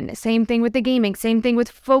happen. Same thing with the gaming. Same thing with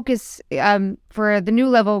focus for the New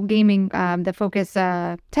Level gaming, the focus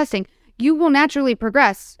testing. You will naturally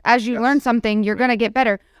progress. As you learn something, you're going to get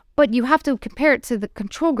better. But you have to compare it to the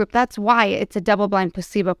control group. That's why it's a double-blind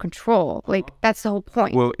placebo control. That's the whole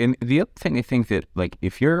point. Well, and the other thing, I think that,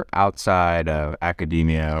 if you're outside of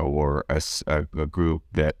academia or a group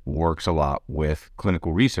that works a lot with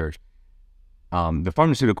clinical research, the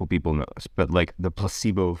pharmaceutical people know this, but the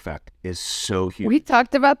placebo effect is so huge. We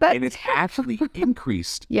talked about that. And it's actually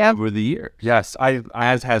increased Yep. over the years. Yes.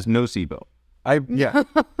 As has nocebo. I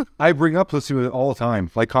bring up placebo all the time,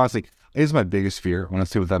 constantly. It is my biggest fear when I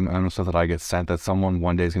see with them stuff that I get sent, that someone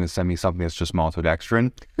one day is going to send me something that's just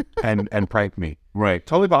maltodextrin and prank me. Right.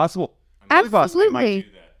 Totally possible. Absolutely.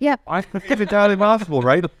 Yeah. I think it's entirely possible,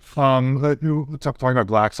 right? Talking about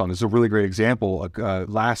Glaxon, this is a really great example.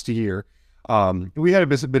 Last year, we had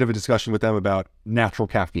a bit of a discussion with them about natural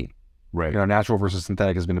caffeine. Right. Natural versus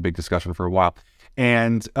synthetic has been a big discussion for a while.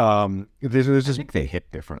 And there's I this. think they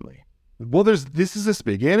hit differently. Well, this is this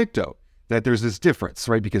big anecdote that there's this difference,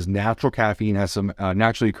 right? Because natural caffeine has some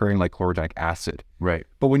naturally occurring chlorogenic acid. Right.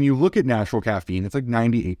 But when you look at natural caffeine, it's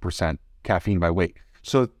 98% caffeine by weight.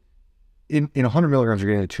 So in 100 milligrams,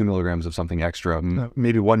 you're getting 2 milligrams of something extra,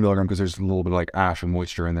 maybe 1 milligram because there's a little bit of ash and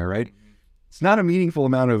moisture in there, right? It's not a meaningful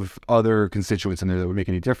amount of other constituents in there that would make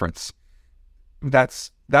any difference.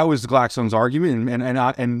 That was Glaxon's argument,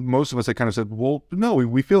 and most of us had kind of said, well, no,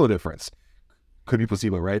 we feel a difference. Could be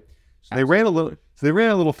placebo, right? So they ran a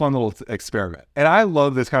little fun little experiment, and I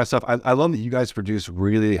love this kind of stuff. I love that you guys produce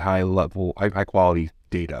really high quality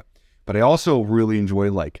data, but I also really enjoy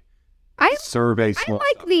survey. I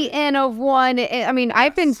like the N of one. I mean,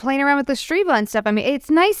 I've been playing around with the Streva and stuff. I mean, it's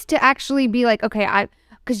nice to actually be okay,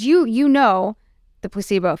 because you know the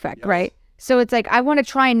placebo effect, right? So it's I want to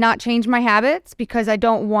try and not change my habits because I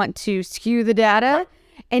don't want to skew the data.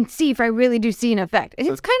 and see if I really do see an effect.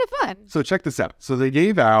 It's kind of fun. So check this out. So they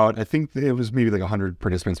gave out, I think it was maybe like 100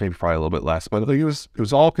 participants, maybe probably a little bit less, but like it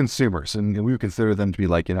was all consumers, and we would consider them to be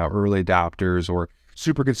like, early adopters or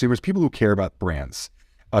super consumers, people who care about brands,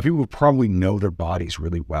 people who probably know their bodies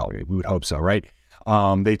really well. We would hope so, right?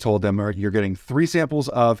 They told them, you're getting 3 samples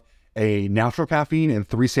of a natural caffeine and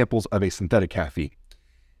 3 samples of a synthetic caffeine.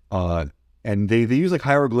 And they use like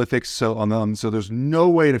hieroglyphics on them, so there's no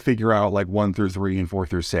way to figure out like 1 through 3 and 4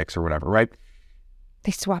 through 6 or whatever, right?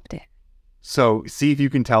 They swapped it. So see if you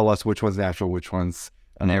can tell us which one's natural, which one's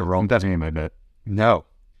and they're wrong. That's me, I bet. No,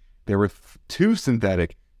 there were 2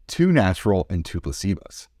 synthetic, 2 natural, and 2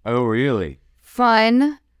 placebos. Oh, really?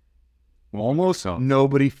 Fun. Almost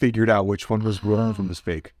nobody figured out which one was real from this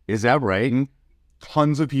fake. Is that right?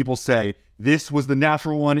 Tons of people say this was the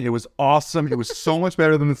natural one. It was awesome. It was so much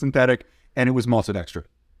better than the synthetic, and it was maltodextrin.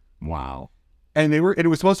 Wow. And it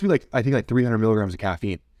was supposed to be like, I think like 300 milligrams of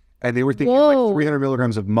caffeine, and they were thinking like 300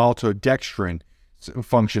 milligrams of maltodextrin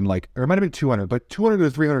function, like, or it might have been 200, but 200 to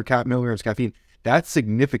 300 milligrams of caffeine. That's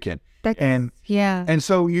significant. And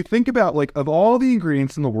so you think about like, of all the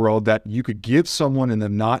ingredients in the world that you could give someone and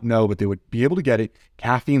them not know, but they would be able to get it,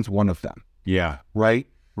 caffeine's one of them. Yeah. Right?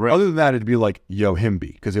 Other than that, it'd be like Yohimbe,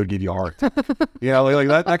 because it would give you a heart attack. Like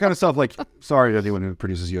that kind of stuff. Like, sorry to anyone who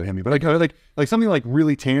produces Yohimbe, but like something like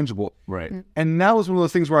really tangible. Right. And that was one of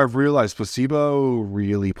those things where I've realized placebo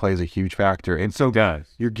really plays a huge factor. And so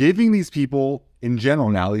you're giving these people in general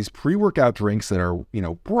now these pre-workout drinks that are,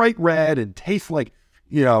 bright red and taste like,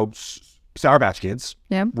 Sour Patch Kids.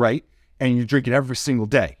 Yeah. Right. And you drink it every single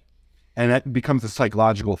day. And that becomes a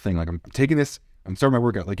psychological thing. Like, I'm taking this, I'm starting my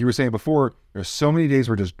workout. Like you were saying before, there's so many days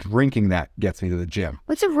where just drinking that gets me to the gym.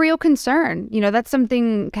 It's a real concern. That's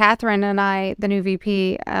something Catherine and I, the new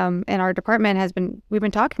VP in our department, we've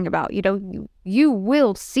been talking about. You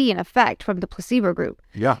will see an effect from the placebo group.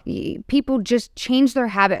 Yeah. People just change their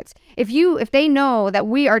habits. If they know that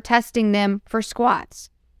we are testing them for squats,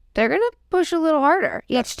 they're going to push a little harder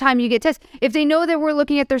each time you get tested. If they know that we're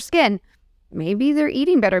looking at their skin, maybe they're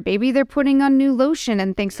eating better. Maybe they're putting on new lotion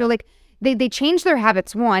and things. So like, They change their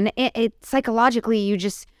habits. One, it psychologically, you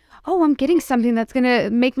just, I'm getting something that's gonna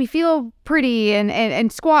make me feel pretty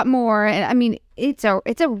and squat more. And I mean,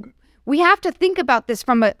 we have to think about this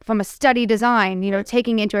from a study design,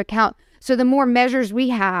 taking into account. So the more measures we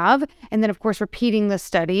have, and then of course repeating the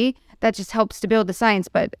study, that just helps to build the science.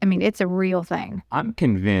 But I mean, it's a real thing. I'm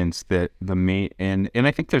convinced that the main, and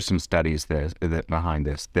I think there's some studies that behind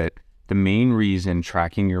this, that the main reason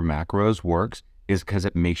tracking your macros works is because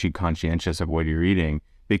it makes you conscientious of what you're eating,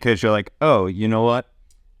 because you're like, oh, you know what?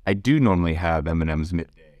 I do normally have M&Ms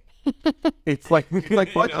midday. It's like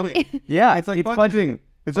budgeting. Yeah, it's budgeting.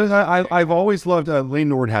 It's I've always loved, Lane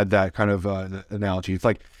Nord had that kind of analogy. It's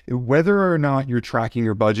like, whether or not you're tracking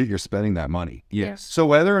your budget, you're spending that money. Yes. So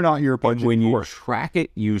whether or not your budget, when you track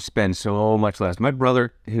it, you spend so much less. My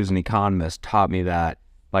brother, who's an economist, taught me that.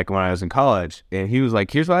 Like when I was in college, and he was like,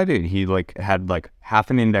 here's what I did. He like had like half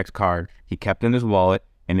an index card he kept in his wallet,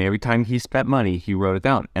 and every time he spent money, he wrote it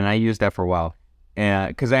down. And I used that for a while. And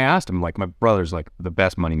because I asked him, like, my brother's like the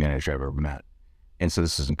best money manager I've ever met. And so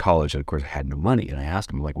this is in college, and of course I had no money. And I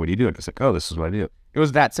asked him, like, what do you do? And I was like, oh, this is what I do. It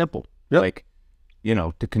was that simple. Yep. Like,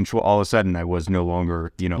 to control, all of a sudden I was no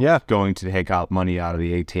longer, going to take out money out of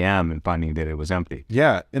the ATM and finding that it was empty.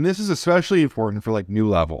 Yeah. And this is especially important for like new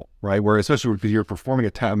level, right? Where especially because you're performing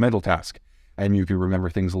a mental task and you can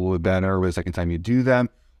remember things a little bit better with the second time you do them,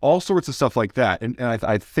 all sorts of stuff like that. And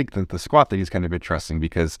I think that the squat thing is kind of interesting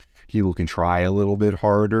because people can try a little bit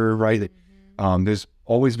harder, right? Mm-hmm. There's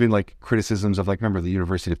always been like criticisms of, like, remember the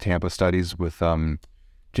University of Tampa studies with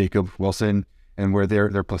Jacob Wilson, and where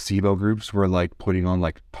their placebo groups were like putting on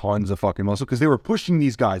like tons of fucking muscle because they were pushing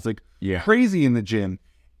these guys like crazy in the gym,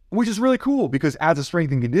 which is really cool because as a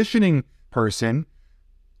strength and conditioning person,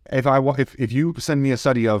 if you send me a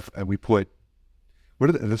study of we put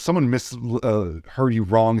if someone heard you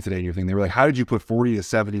wrong today in your thing, they were like, how did you put 40 to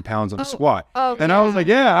 70 pounds on a squat? And I was like,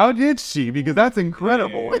 how did she? Because that's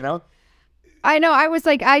incredible, I know. I was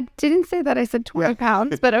like, I didn't say that. I said 20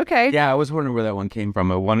 pounds, but okay. Yeah, I was wondering where that one came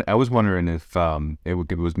from. I was wondering if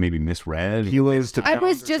it was maybe misread. Kilos to pounds. I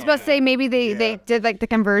was just about to say maybe they did like the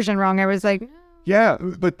conversion wrong. I was like, yeah,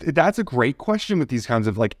 but that's a great question with these kinds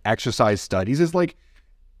of like exercise studies. Is like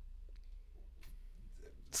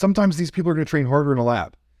sometimes these people are going to train harder in a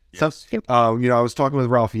lab. Yes. I was talking with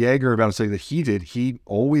Ralph Yeager about something that he did. He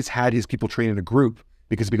always had his people train in a group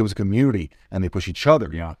because it becomes a community and they push each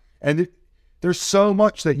other. Yeah, and there's so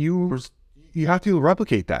much that you have to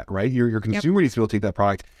replicate that, right? Your consumer needs to be able to take that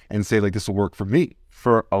product and say, like, this will work for me.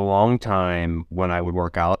 For a long time when I would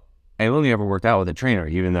work out I only ever worked out with a trainer,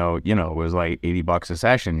 even though, it was like $80 a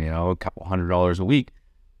session, a couple $100 a week.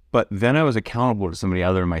 But then I was accountable to somebody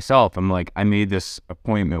other than myself. I'm like, I made this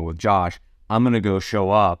appointment with Josh. I'm going to go show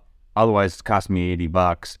up. Otherwise, it's costing me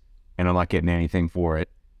 $80 and I'm not getting anything for it.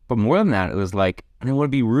 But more than that, it was like, I didn't want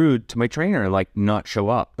to be rude to my trainer and like not show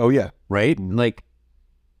up. Oh, yeah. Right? Like,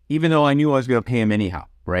 even though I knew I was going to pay him anyhow.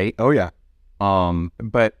 Right? Oh, yeah.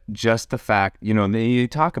 But just the fact, you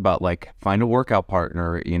talk about like find a workout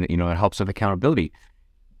partner, it helps with accountability.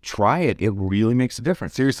 Try it. It really makes a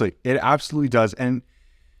difference. Seriously, it absolutely does. And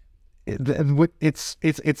it's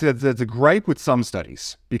a gripe with some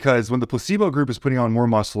studies, because when the placebo group is putting on more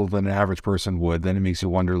muscle than an average person would, then it makes you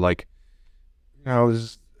wonder, like,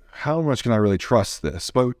 how much can I really trust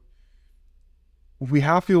this? But we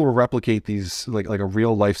have to be able to replicate these like a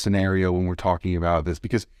real life scenario when we're talking about this,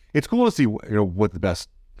 because it's cool to see what the best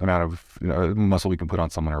amount of muscle we can put on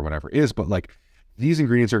someone or whatever is, but like these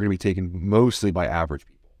ingredients are going to be taken mostly by average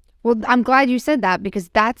people. Well, I'm glad you said that, because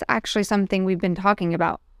that's actually something we've been talking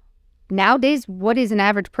about. Nowadays, what is an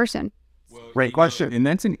average person? Great question. And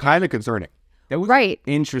that's kind of concerning. That was right.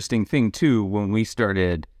 an interesting thing too, when we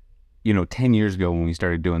started, 10 years ago, when we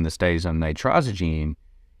started doing the studies on nitrosogene,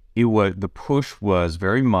 the push was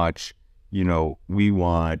very much, we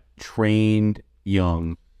want trained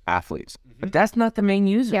young athletes. But that's not the main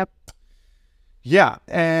user. Yep. Yeah.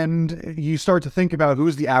 And you start to think about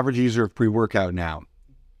who's the average user of pre-workout now.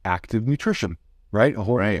 Active nutrition, right? A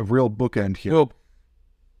real bookend here. Well,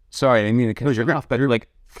 sorry, I didn't mean to cut you off, but like,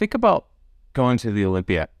 think about going to the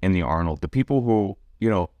Olympia and the Arnold. The people who,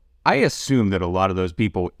 I assume that a lot of those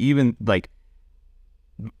people, even like,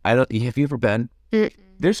 have you ever been?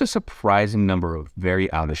 There's a surprising number of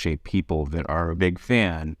very out of shape people that are a big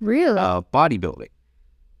fan of bodybuilding.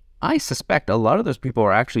 I suspect a lot of those people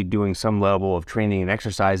are actually doing some level of training and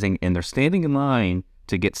exercising, and they're standing in line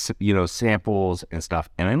to get, samples and stuff.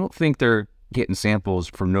 And I don't think they're getting samples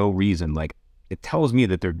for no reason. Like, it tells me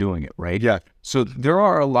that they're doing it, right? Yeah. So there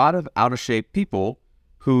are a lot of out of shape people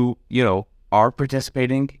who, are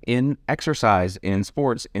participating in exercise, in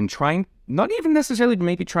sports, and trying, not even necessarily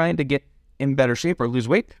maybe trying to get in better shape or lose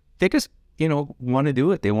weight. They just, want to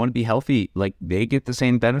do it. They want to be healthy. Like, they get the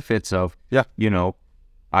same benefits of,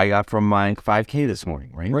 I got from my 5K this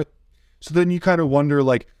morning, right? Right. So then you kind of wonder,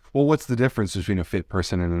 like, well, what's the difference between a fit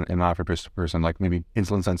person and a not fit person? Like maybe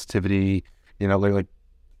insulin sensitivity, like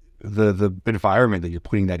the environment that you're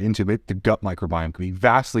putting that into, the gut microbiome could be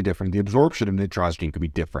vastly different. The absorption of nitrosogene could be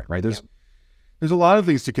different, right? There's a lot of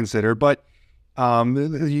things to consider, but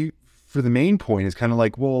for the main point is kind of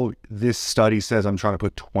like, well, this study says I'm trying to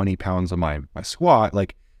put 20 pounds on my squat.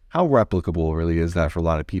 Like, how replicable really is that for a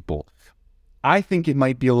lot of people? I think it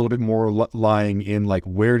might be a little bit more lying in like,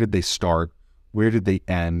 where did they start? Where did they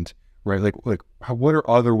end? Right? Like what are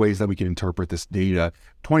other ways that we can interpret this data?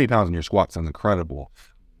 20 pounds on your squat sounds incredible.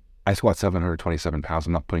 I squat 727 pounds.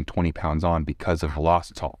 I'm not putting 20 pounds on because of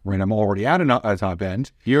velocitol, right? I'm already at a top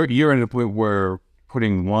end. You're at a point where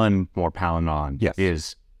putting one more pound on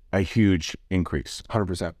is a huge increase.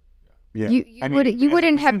 100%. Yeah. You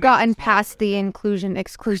wouldn't have gotten past the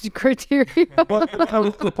inclusion-exclusion criteria.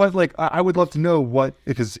 but like, I would love to know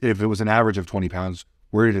because if it was an average of 20 pounds,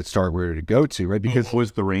 where did it start? Where did it go to? Right? Because what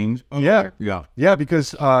was the range? Yeah.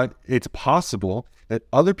 Because it's possible that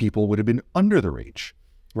other people would have been under the range,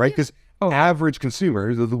 right? Because average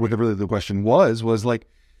consumer, whatever the question was like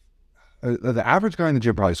the average guy in the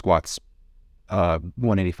gym probably squats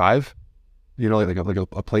 185. Like a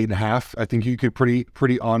plate and a half. I think you could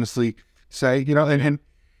pretty honestly say, and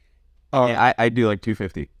I do like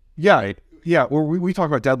 250. Yeah, right? Yeah. Well, we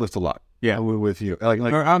talk about deadlifts a lot. Yeah, with you. Like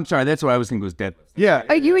I'm sorry, that's what I was thinking was deadlift. Yeah.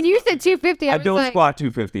 When you said 250, I don't squat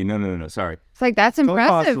 250. No. Sorry. It's like, that's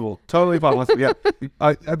impressive. Totally possible. Yeah.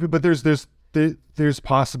 But there's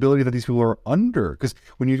possibility that these people are under, because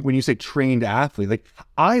when you say trained athlete, like,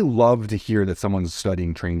 I love to hear that someone's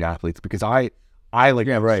studying trained athletes, because I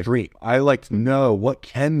like stream. I like to know what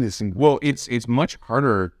can this. Well, it's much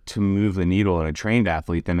harder to move the needle in a trained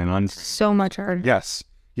athlete than an untrained. So much harder. Yes,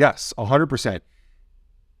 100%.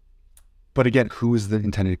 But again, who is the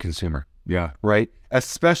intended consumer? Yeah. Right.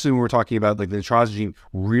 Especially when we're talking about, like, the nitrosogene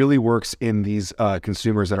really works in these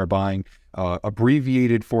consumers that are buying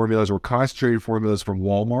abbreviated formulas or concentrated formulas from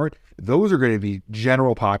Walmart. Those are going to be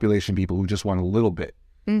general population people who just want a little bit.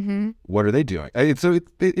 Mm-hmm. What are they doing?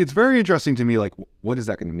 It's very interesting to me. Like, what is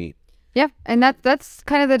that going to mean? Yeah, and that's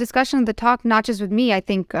kind of the discussion of the talk, not just with me. I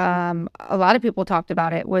think a lot of people talked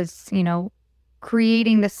about it, was,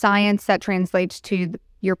 creating the science that translates to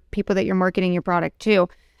your people that you're marketing your product to,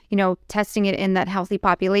 testing it in that healthy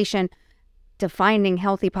population. defining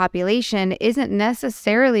healthy population isn't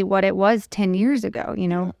necessarily what it was 10 years ago.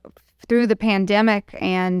 Through the pandemic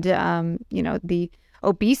and, the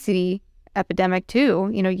obesity epidemic too,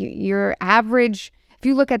 your average, if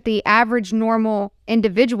you look at the average normal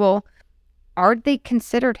individual, are they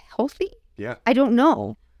considered healthy? Yeah. I don't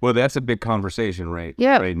know. Well, that's a big conversation right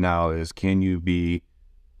now is, can you be,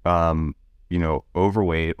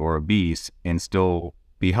 overweight or obese and still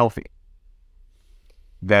be healthy?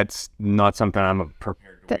 That's not something I'm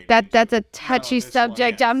prepared to That's a touchy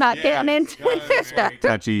subject. I'm not getting into it.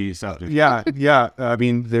 touchy subject. Yeah. I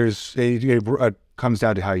mean, it comes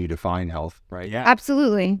down to how you define health, right? Yeah.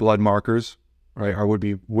 Absolutely. Blood markers, right, would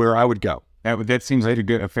be where I would go. That seems like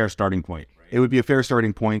a fair starting point. Right? It would be a fair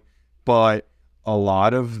starting point, but a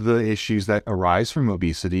lot of the issues that arise from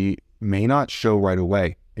obesity may not show right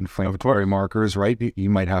away. Inflammatory markers, right?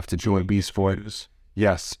 You might have to join obese for it.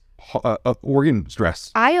 Yes. Organ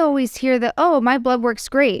stress. I always hear that, my blood work's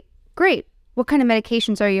great. Great. What kind of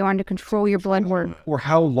medications are you on to control your blood work? Or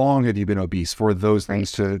how long have you been obese for those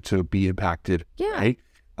things to be impacted? Yeah.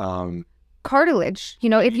 Right? Cartilage.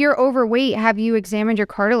 If you're overweight, have you examined your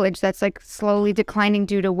cartilage that's like slowly declining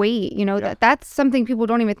due to weight? That's something people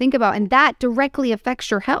don't even think about, and that directly affects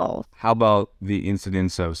your health. How about the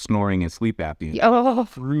incidence of snoring and sleep apnea? Oh,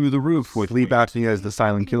 Through the roof. With Sleep apnea is the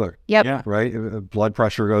silent killer. yep. Yeah. Right? Blood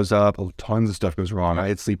pressure goes up. Tons of stuff goes wrong. I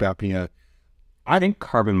had sleep apnea. I think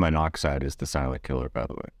carbon monoxide is the silent killer, by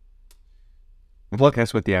the way.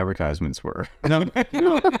 That's what the advertisements were. No,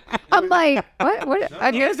 I'm like,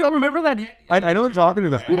 what? You guys don't remember that? I know what you're talking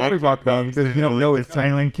about. It's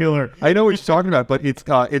silent killer. I know what you're talking about, but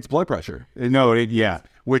it's blood pressure.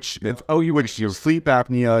 Which your sleep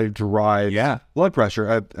apnea drives blood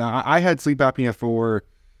pressure. I had sleep apnea for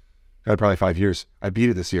probably 5 years. I beat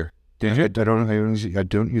it this year. Did you? I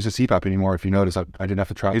don't use a CPAP anymore. If you notice, I didn't have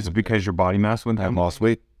to try. Is it because your body mass went I down? lost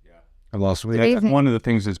weight. I lost weight. Amazing. One of the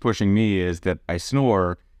things that's pushing me is that I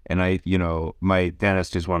snore, and my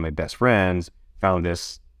dentist is one of my best friends, found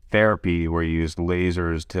this therapy where you use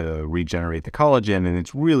lasers to regenerate the collagen, and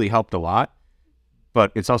it's really helped a lot,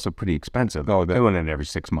 but it's also pretty expensive. I went in every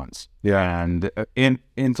 6 months. Yeah. And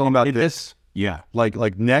It's all about this. Yeah.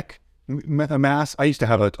 Like neck mass. I used to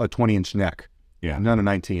have a 20-inch neck. Yeah. Not a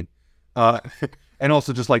 19. And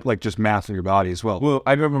also just just mass in your body as well. Well,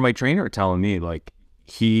 I remember my trainer telling me, like,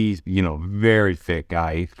 he's, very fit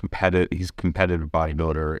guy, he's a competitive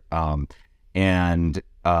bodybuilder.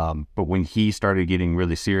 But when he started getting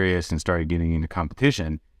really serious and started getting into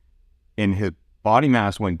competition and his body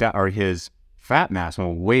mass went down, or his fat mass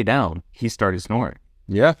went way down, he started snoring.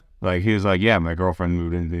 Yeah. Like, he was like, yeah, my girlfriend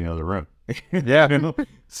moved into the other room. Yeah.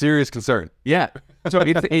 Serious concern. Yeah. So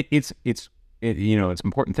it's an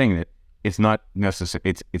important thing that it's not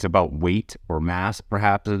necessary. It's about weight or mass,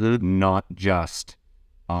 perhaps, not just,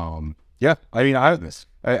 Yeah. I mean, I was,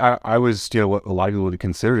 what a lot of people would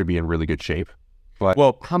consider to be in really good shape. But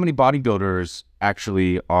well, how many bodybuilders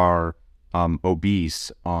actually are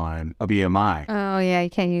obese on a BMI? Oh, yeah, you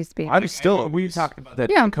can't use BMI. I'm still, We talked about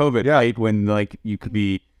that Yeah. in COVID, right? When you could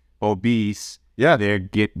be obese, they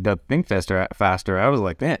get the thing faster. I was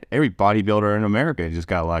like, man, every bodybuilder in America just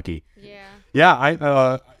got lucky. Yeah.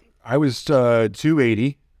 I was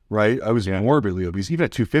 280, right? I was morbidly obese. Even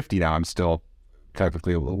at 250 now, I'm still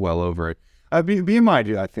technically well over it.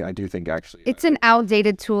 BMI, I do think actually. It's an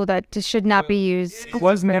outdated tool that just should not be used. It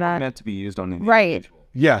was never meant to be used on an Right. individual.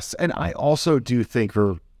 Yes, and I also do think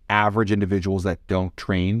for average individuals that don't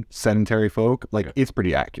train, sedentary folk, it's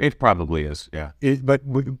pretty accurate. It probably is, yeah. But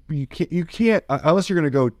you can't unless you're going to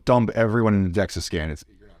go dump everyone in a DEXA scan. I was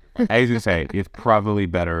going to say, it's probably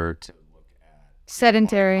better to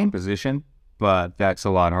Sedentary. position, but that's a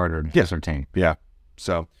lot harder to ascertain. Yeah.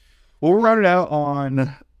 So, we'll round it out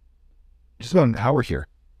on just about an hour here.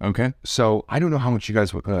 Okay. So I don't know how much you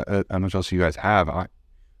guys, how much else you guys have.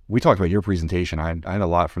 We talked about your presentation. I had a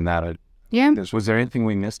lot from that. Yeah. Was there anything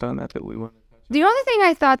we missed on that we wanted to touch on? The only thing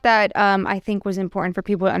I thought that I think was important for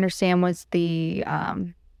people to understand was the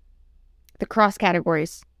cross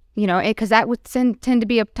categories, because that would tend to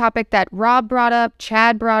be a topic that Rob brought up,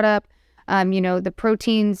 Chad brought up, the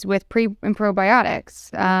proteins with pre and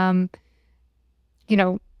probiotics,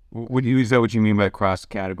 Is that what you mean by cross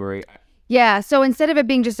category? Yeah. So instead of it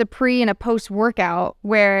being just a pre and a post workout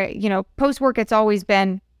where, post workout's always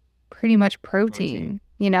been pretty much protein.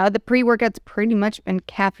 The pre workout's pretty much been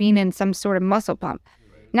caffeine and some sort of muscle pump.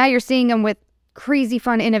 Right. Now you're seeing them with crazy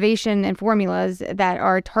fun innovation and formulas that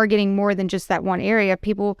are targeting more than just that one area.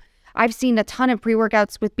 I've seen a ton of pre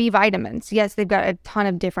workouts with B vitamins. Yes, they've got a ton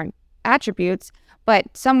of different attributes, but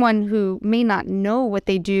someone who may not know what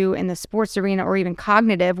they do in the sports arena or even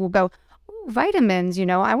cognitive will go, vitamins,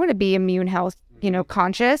 I want to be immune health,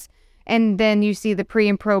 conscious. And then you see the pre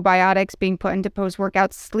and probiotics being put into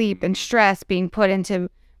post-workout sleep and stress being put into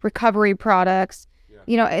recovery products,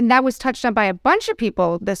 and that was touched on by a bunch of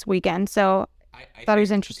people this weekend. So I thought it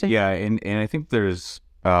was interesting. Yeah. And I think you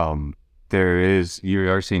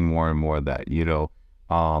are seeing more and more of that,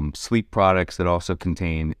 sleep products that also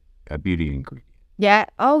contain a beauty ingredient. Yeah.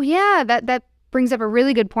 Oh yeah. That brings up a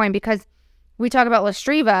really good point, because we talk about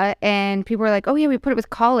Listriva and people are like, oh yeah, we put it with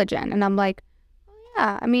collagen. And I'm like,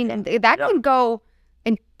 yeah, I mean, that can go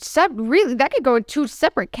in that could go in two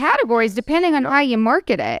separate categories depending on how you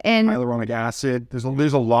market it. And hyaluronic acid,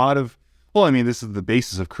 there's a lot of, well, I mean, this is the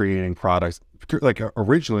basis of creating products. Like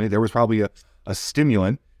originally there was probably a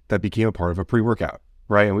stimulant that became a part of a pre-workout,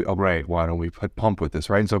 right? And why don't we pump with this,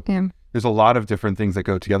 right? And so there's a lot of different things that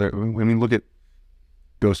go together. I mean, look at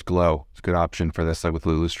Ghost Glow. It's a good option for this, like with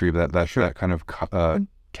Listriva, that kind of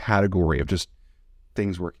category of just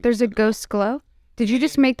things working. There's a Ghost Glow? Did you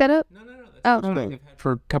just make that up? No. Oh,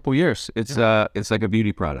 for a couple years. It's like a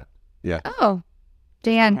beauty product. Yeah. Oh,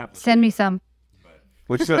 Dan, send me some.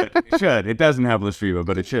 Which should. It should. It doesn't have Listriva,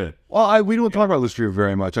 but it should. Well, we don't talk about Listriva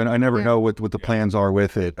very much. I never know what the plans are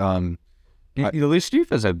with it.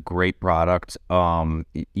 Listriva is a great product.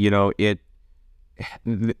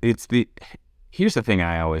 Here's the thing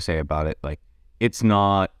I always say about it. Like, it's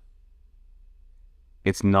not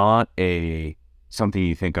something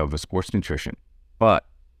you think of as sports nutrition. But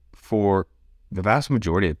for the vast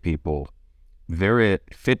majority of people,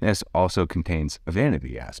 fitness also contains a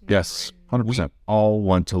vanity aspect. Yes, 100%. We all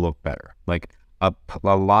want to look better. Like a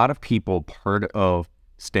lot of people, part of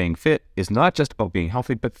staying fit is not just about being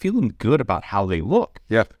healthy, but feeling good about how they look.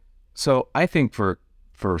 Yeah. So I think for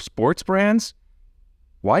sports brands,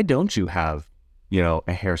 why don't you have,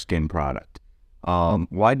 a hair skin product?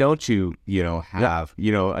 Why don't you, have,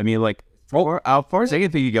 I mean, like, as far as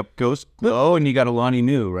anything, you got Ghost Glow and you got Alani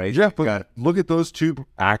Nu, right? Yeah, but look at those two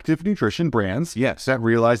active nutrition brands. Yes. That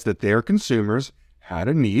realized that their consumers had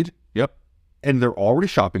a need. Yep. And they're already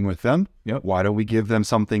shopping with them. Yep. Why don't we give them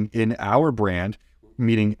something in our brand,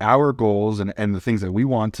 meeting our goals and the things that we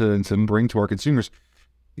want to bring to our consumers,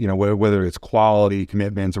 whether it's quality,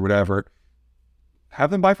 commitments, or whatever,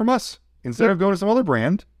 have them buy from us instead of going to some other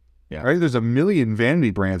brand. Yeah. Right. There's a million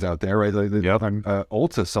vanity brands out there, right?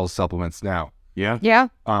 Ulta sells supplements now. Yeah. Yeah.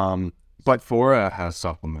 But Sephora has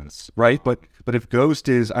supplements, right? But if Ghost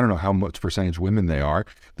is, I don't know how much percentage women they are,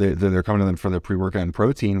 they're coming to them for their pre-workout and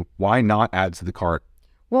protein. Why not add to the cart?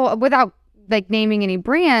 Well, without naming any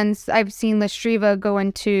brands, I've seen Listriva go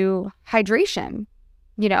into hydration.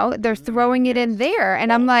 They're throwing it in there,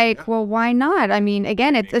 and I'm like, well, why not? I mean,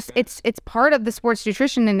 again, it's part of the sports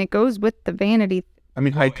nutrition, and it goes with the vanity. I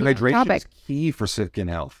mean, hydration is key for skin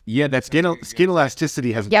health. Yeah, that's skin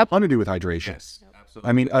elasticity has a ton to do with hydration. Yes, absolutely.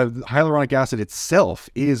 I mean, hyaluronic acid itself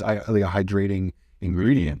is a hydrating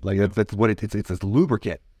ingredient. Like that's what it's a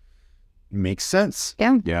lubricant. Makes sense.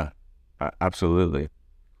 Yeah. Yeah, absolutely.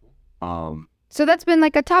 So that's been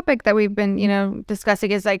like a topic that we've been,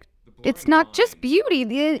 discussing. Is like, it's not just beauty.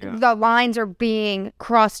 The lines are being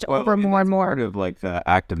crossed over more and more. Part of like the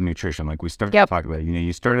active nutrition, like we started to talk about.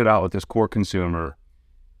 You started out with this core consumer.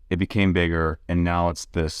 It became bigger, and now it's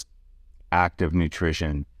this active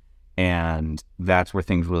nutrition, and that's where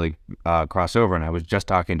things really cross over. And I was just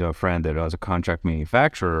talking to a friend that was a contract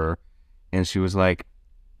manufacturer, and she was like,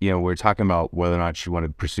 we were talking about whether or not she wanted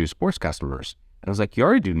to pursue sports customers. And I was like, you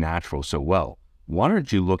already do natural so well. Why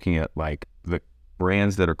aren't you looking at like the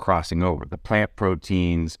brands that are crossing over, the plant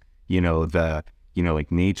proteins, like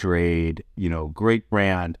Naturade, great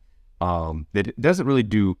brand that doesn't really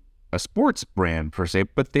do a sports brand per se,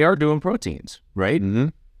 but they are doing proteins, right?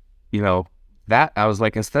 Mm-hmm. That I was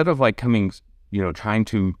like, instead of like coming, trying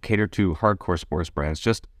to cater to hardcore sports brands,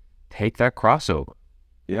 just take that crossover.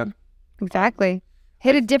 Yeah, exactly.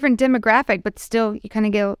 Hit a different demographic, but still you kind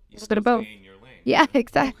of get a little bit of both. Yeah,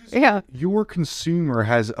 exactly. Yeah. Your consumer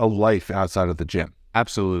has a life outside of the gym.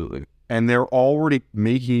 Absolutely. And they're already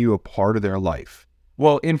making you a part of their life.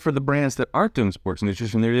 Well, and for the brands that aren't doing sports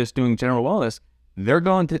nutrition, they're just doing general wellness, they're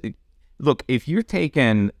going to... Look, if you're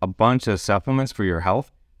taking a bunch of supplements for your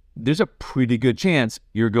health, there's a pretty good chance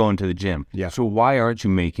you're going to the gym. Yeah. So why aren't you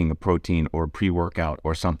making a protein or pre-workout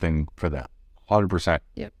or something for them? 100%.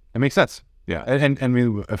 Yep. It makes sense. Yeah. And I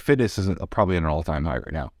mean, fitness is probably at an all-time high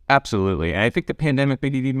right now. Absolutely. And I think the pandemic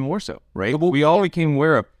made it even more so, right? We all became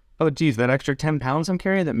aware of, oh, geez, that extra 10 pounds I'm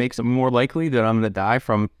carrying, that makes it more likely that I'm going to die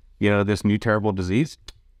from, this new terrible disease.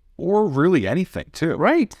 Or really anything, too.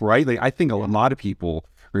 Right. Like, I think a lot of people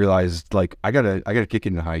realized like I gotta kick it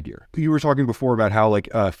into high gear. You were talking before about how like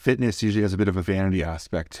fitness usually has a bit of a vanity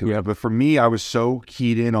aspect to it, but for me, I was so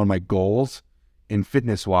keyed in on my goals in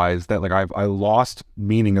fitness wise that like I lost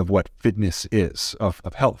meaning of what fitness is of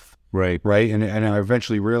health. Right. And I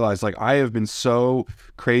eventually realized like I have been so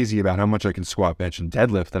crazy about how much I can squat, bench, and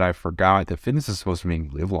deadlift that I forgot that fitness is supposed to make me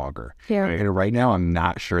live longer. Yeah. And right now I'm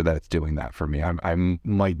not sure that it's doing that for me. I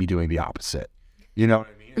might be doing the opposite. You know what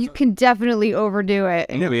I mean? You can definitely overdo it.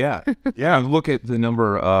 Yeah. Yeah. Look at the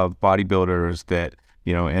number of bodybuilders that,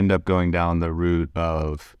 you know, end up going down the route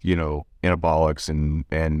of, you know, anabolics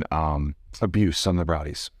and abuse on the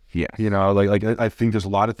brownies. Yeah. You know, like I think there's a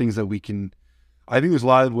lot of things that we can. I think there's a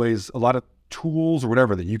lot of ways, a lot of tools or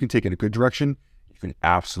whatever that you can take in a good direction. You can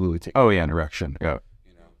absolutely take in a direction. Yeah.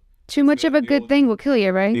 You know, too much of a good thing will kill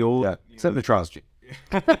you, right? Except the trials.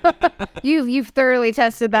 You've thoroughly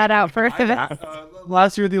tested that out for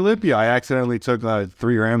last year at the Olympia, I accidentally took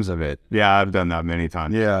 3 grams of it. Yeah, I've done that many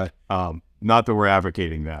times. Yeah. Not that we're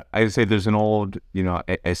advocating that. I would say there's an old, you know,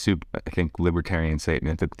 I think libertarian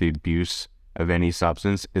statement that the abuse of any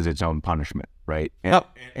substance is its own punishment, right? And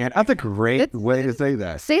that's a great way to say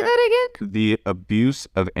that. Say that again? The abuse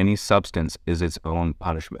of any substance is its own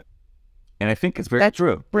punishment. And I think it's very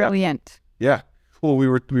true. Brilliant. Yeah. Well, we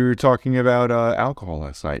were talking about alcohol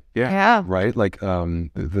last night. Yeah. Right? Like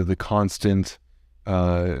the constant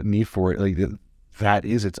need for it, like that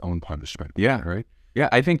is its own punishment. Yeah. Right? Yeah,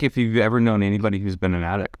 I think if you've ever known anybody who's been an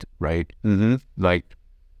addict, right? Mm-hmm. Like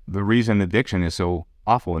the reason addiction is so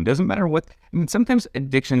awful, and doesn't matter what, I mean, sometimes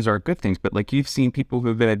addictions are good things, but like you've seen people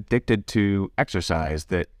who've been addicted to exercise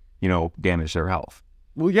that, you know, damage their health.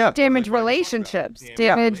 Well, yeah. Damage relationships,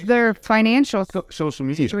 damage their financial social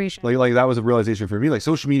media situation. Like that was a realization for me. Like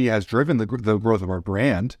social media has driven the growth of our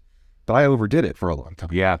brand, but I overdid it for a long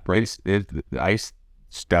time. Yeah, right. I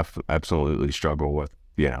absolutely struggle with,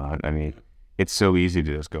 you know, I mean, it's so easy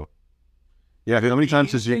to just go. Yeah, how many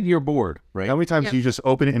times you're bored, right? How many times do you just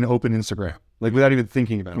open Instagram, like without even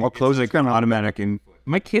thinking about it? I'll close it, kind of automatic. And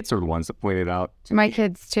my kids are the ones that pointed out. My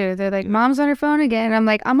kids too. They're like, "Mom's on her phone again." I'm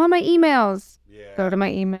like, "I'm on my emails." Yeah. Go to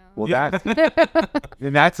my email. Well,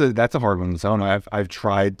 that's a hard one. So I've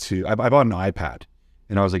tried to. I bought an iPad,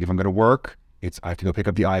 and I was like, if I'm going to work, I have to go pick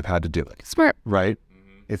up the iPad to do it. Smart, right?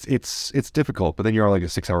 Mm-hmm. It's difficult, but then you're on like a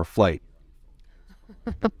 6-hour flight.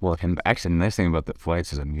 Well, and actually, the nice thing about the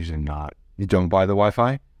flights is I'm usually not. You don't buy the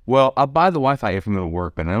Wi-Fi? Well, I'll buy the Wi-Fi if I'm going to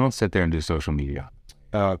work, but I don't sit there and do social media.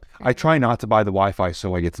 I try not to buy the Wi-Fi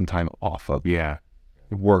so I get some time off of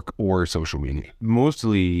work or social media.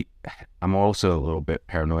 Mostly, I'm also a little bit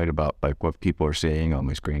paranoid about like what people are saying on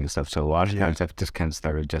my screen and stuff. So a lot of times I've just kind of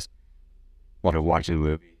started just watching a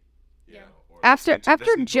movie. After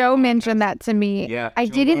Joe mentioned that to me, I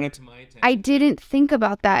didn't think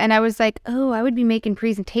about that, and I was like, oh, I would be making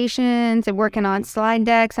presentations and working on slide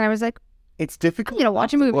decks, and I was like, it's difficult. You know,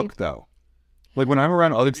 watch a movie. Look though, like when I'm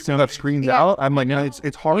around other people who have screens out, I'm like, no,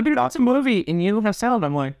 it's hard. Maybe it's a movie and you don't have sound.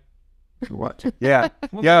 I'm like, what? Yeah,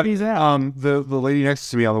 the lady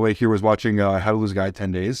next to me on the way here was watching How to Lose a Guy in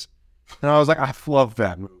 10 Days, and I was like, I love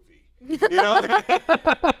that movie. You know,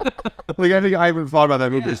 like I think I haven't thought about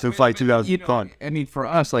that movie since like 2005. I mean, for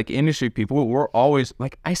us, like industry people, we're always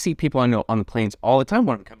like, I see people I know on the planes all the time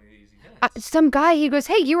when I'm coming to easy. Some guy, he goes,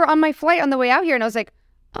 "Hey, you were on my flight on the way out here," and I was like,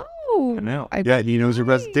 "Oh, I know." He knows your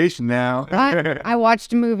presentation now. I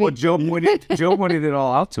watched a movie. Well, Joe pointed it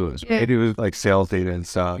all out to us. Right? It was like sales data and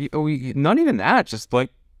stuff. Not even that, just like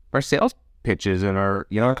our sales pitches and our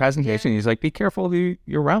presentation. He's like, be careful who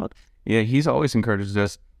you're around. Yeah, he's always encouraged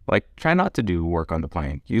us. Like, try not to do work on the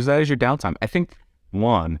plane. Use that as your downtime. I think,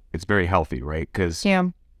 one, it's very healthy, right? Because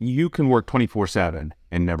you can work 24/7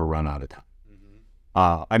 and never run out of time.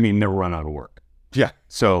 Mm-hmm. Never run out of work. Yeah.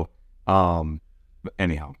 So,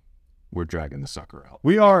 anyhow, we're dragging the sucker out.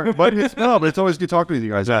 We are, but it's always good talking with you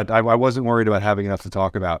guys. I wasn't worried about having enough to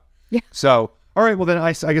talk about. Yeah. So, all right. Well, then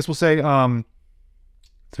I guess we'll say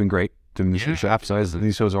it's been great doing these shows.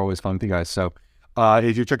 These shows are always fun with you guys. So,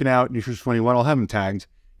 if you're checking out Nutrition21, I'll have them tagged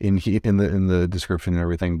in the description and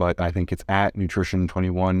everything, but I think it's at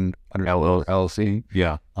Nutrition21 LLC.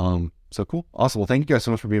 Yeah. So cool. Awesome. Well, thank you guys so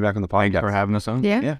much for being back on the podcast. Thanks for having us on. Yeah.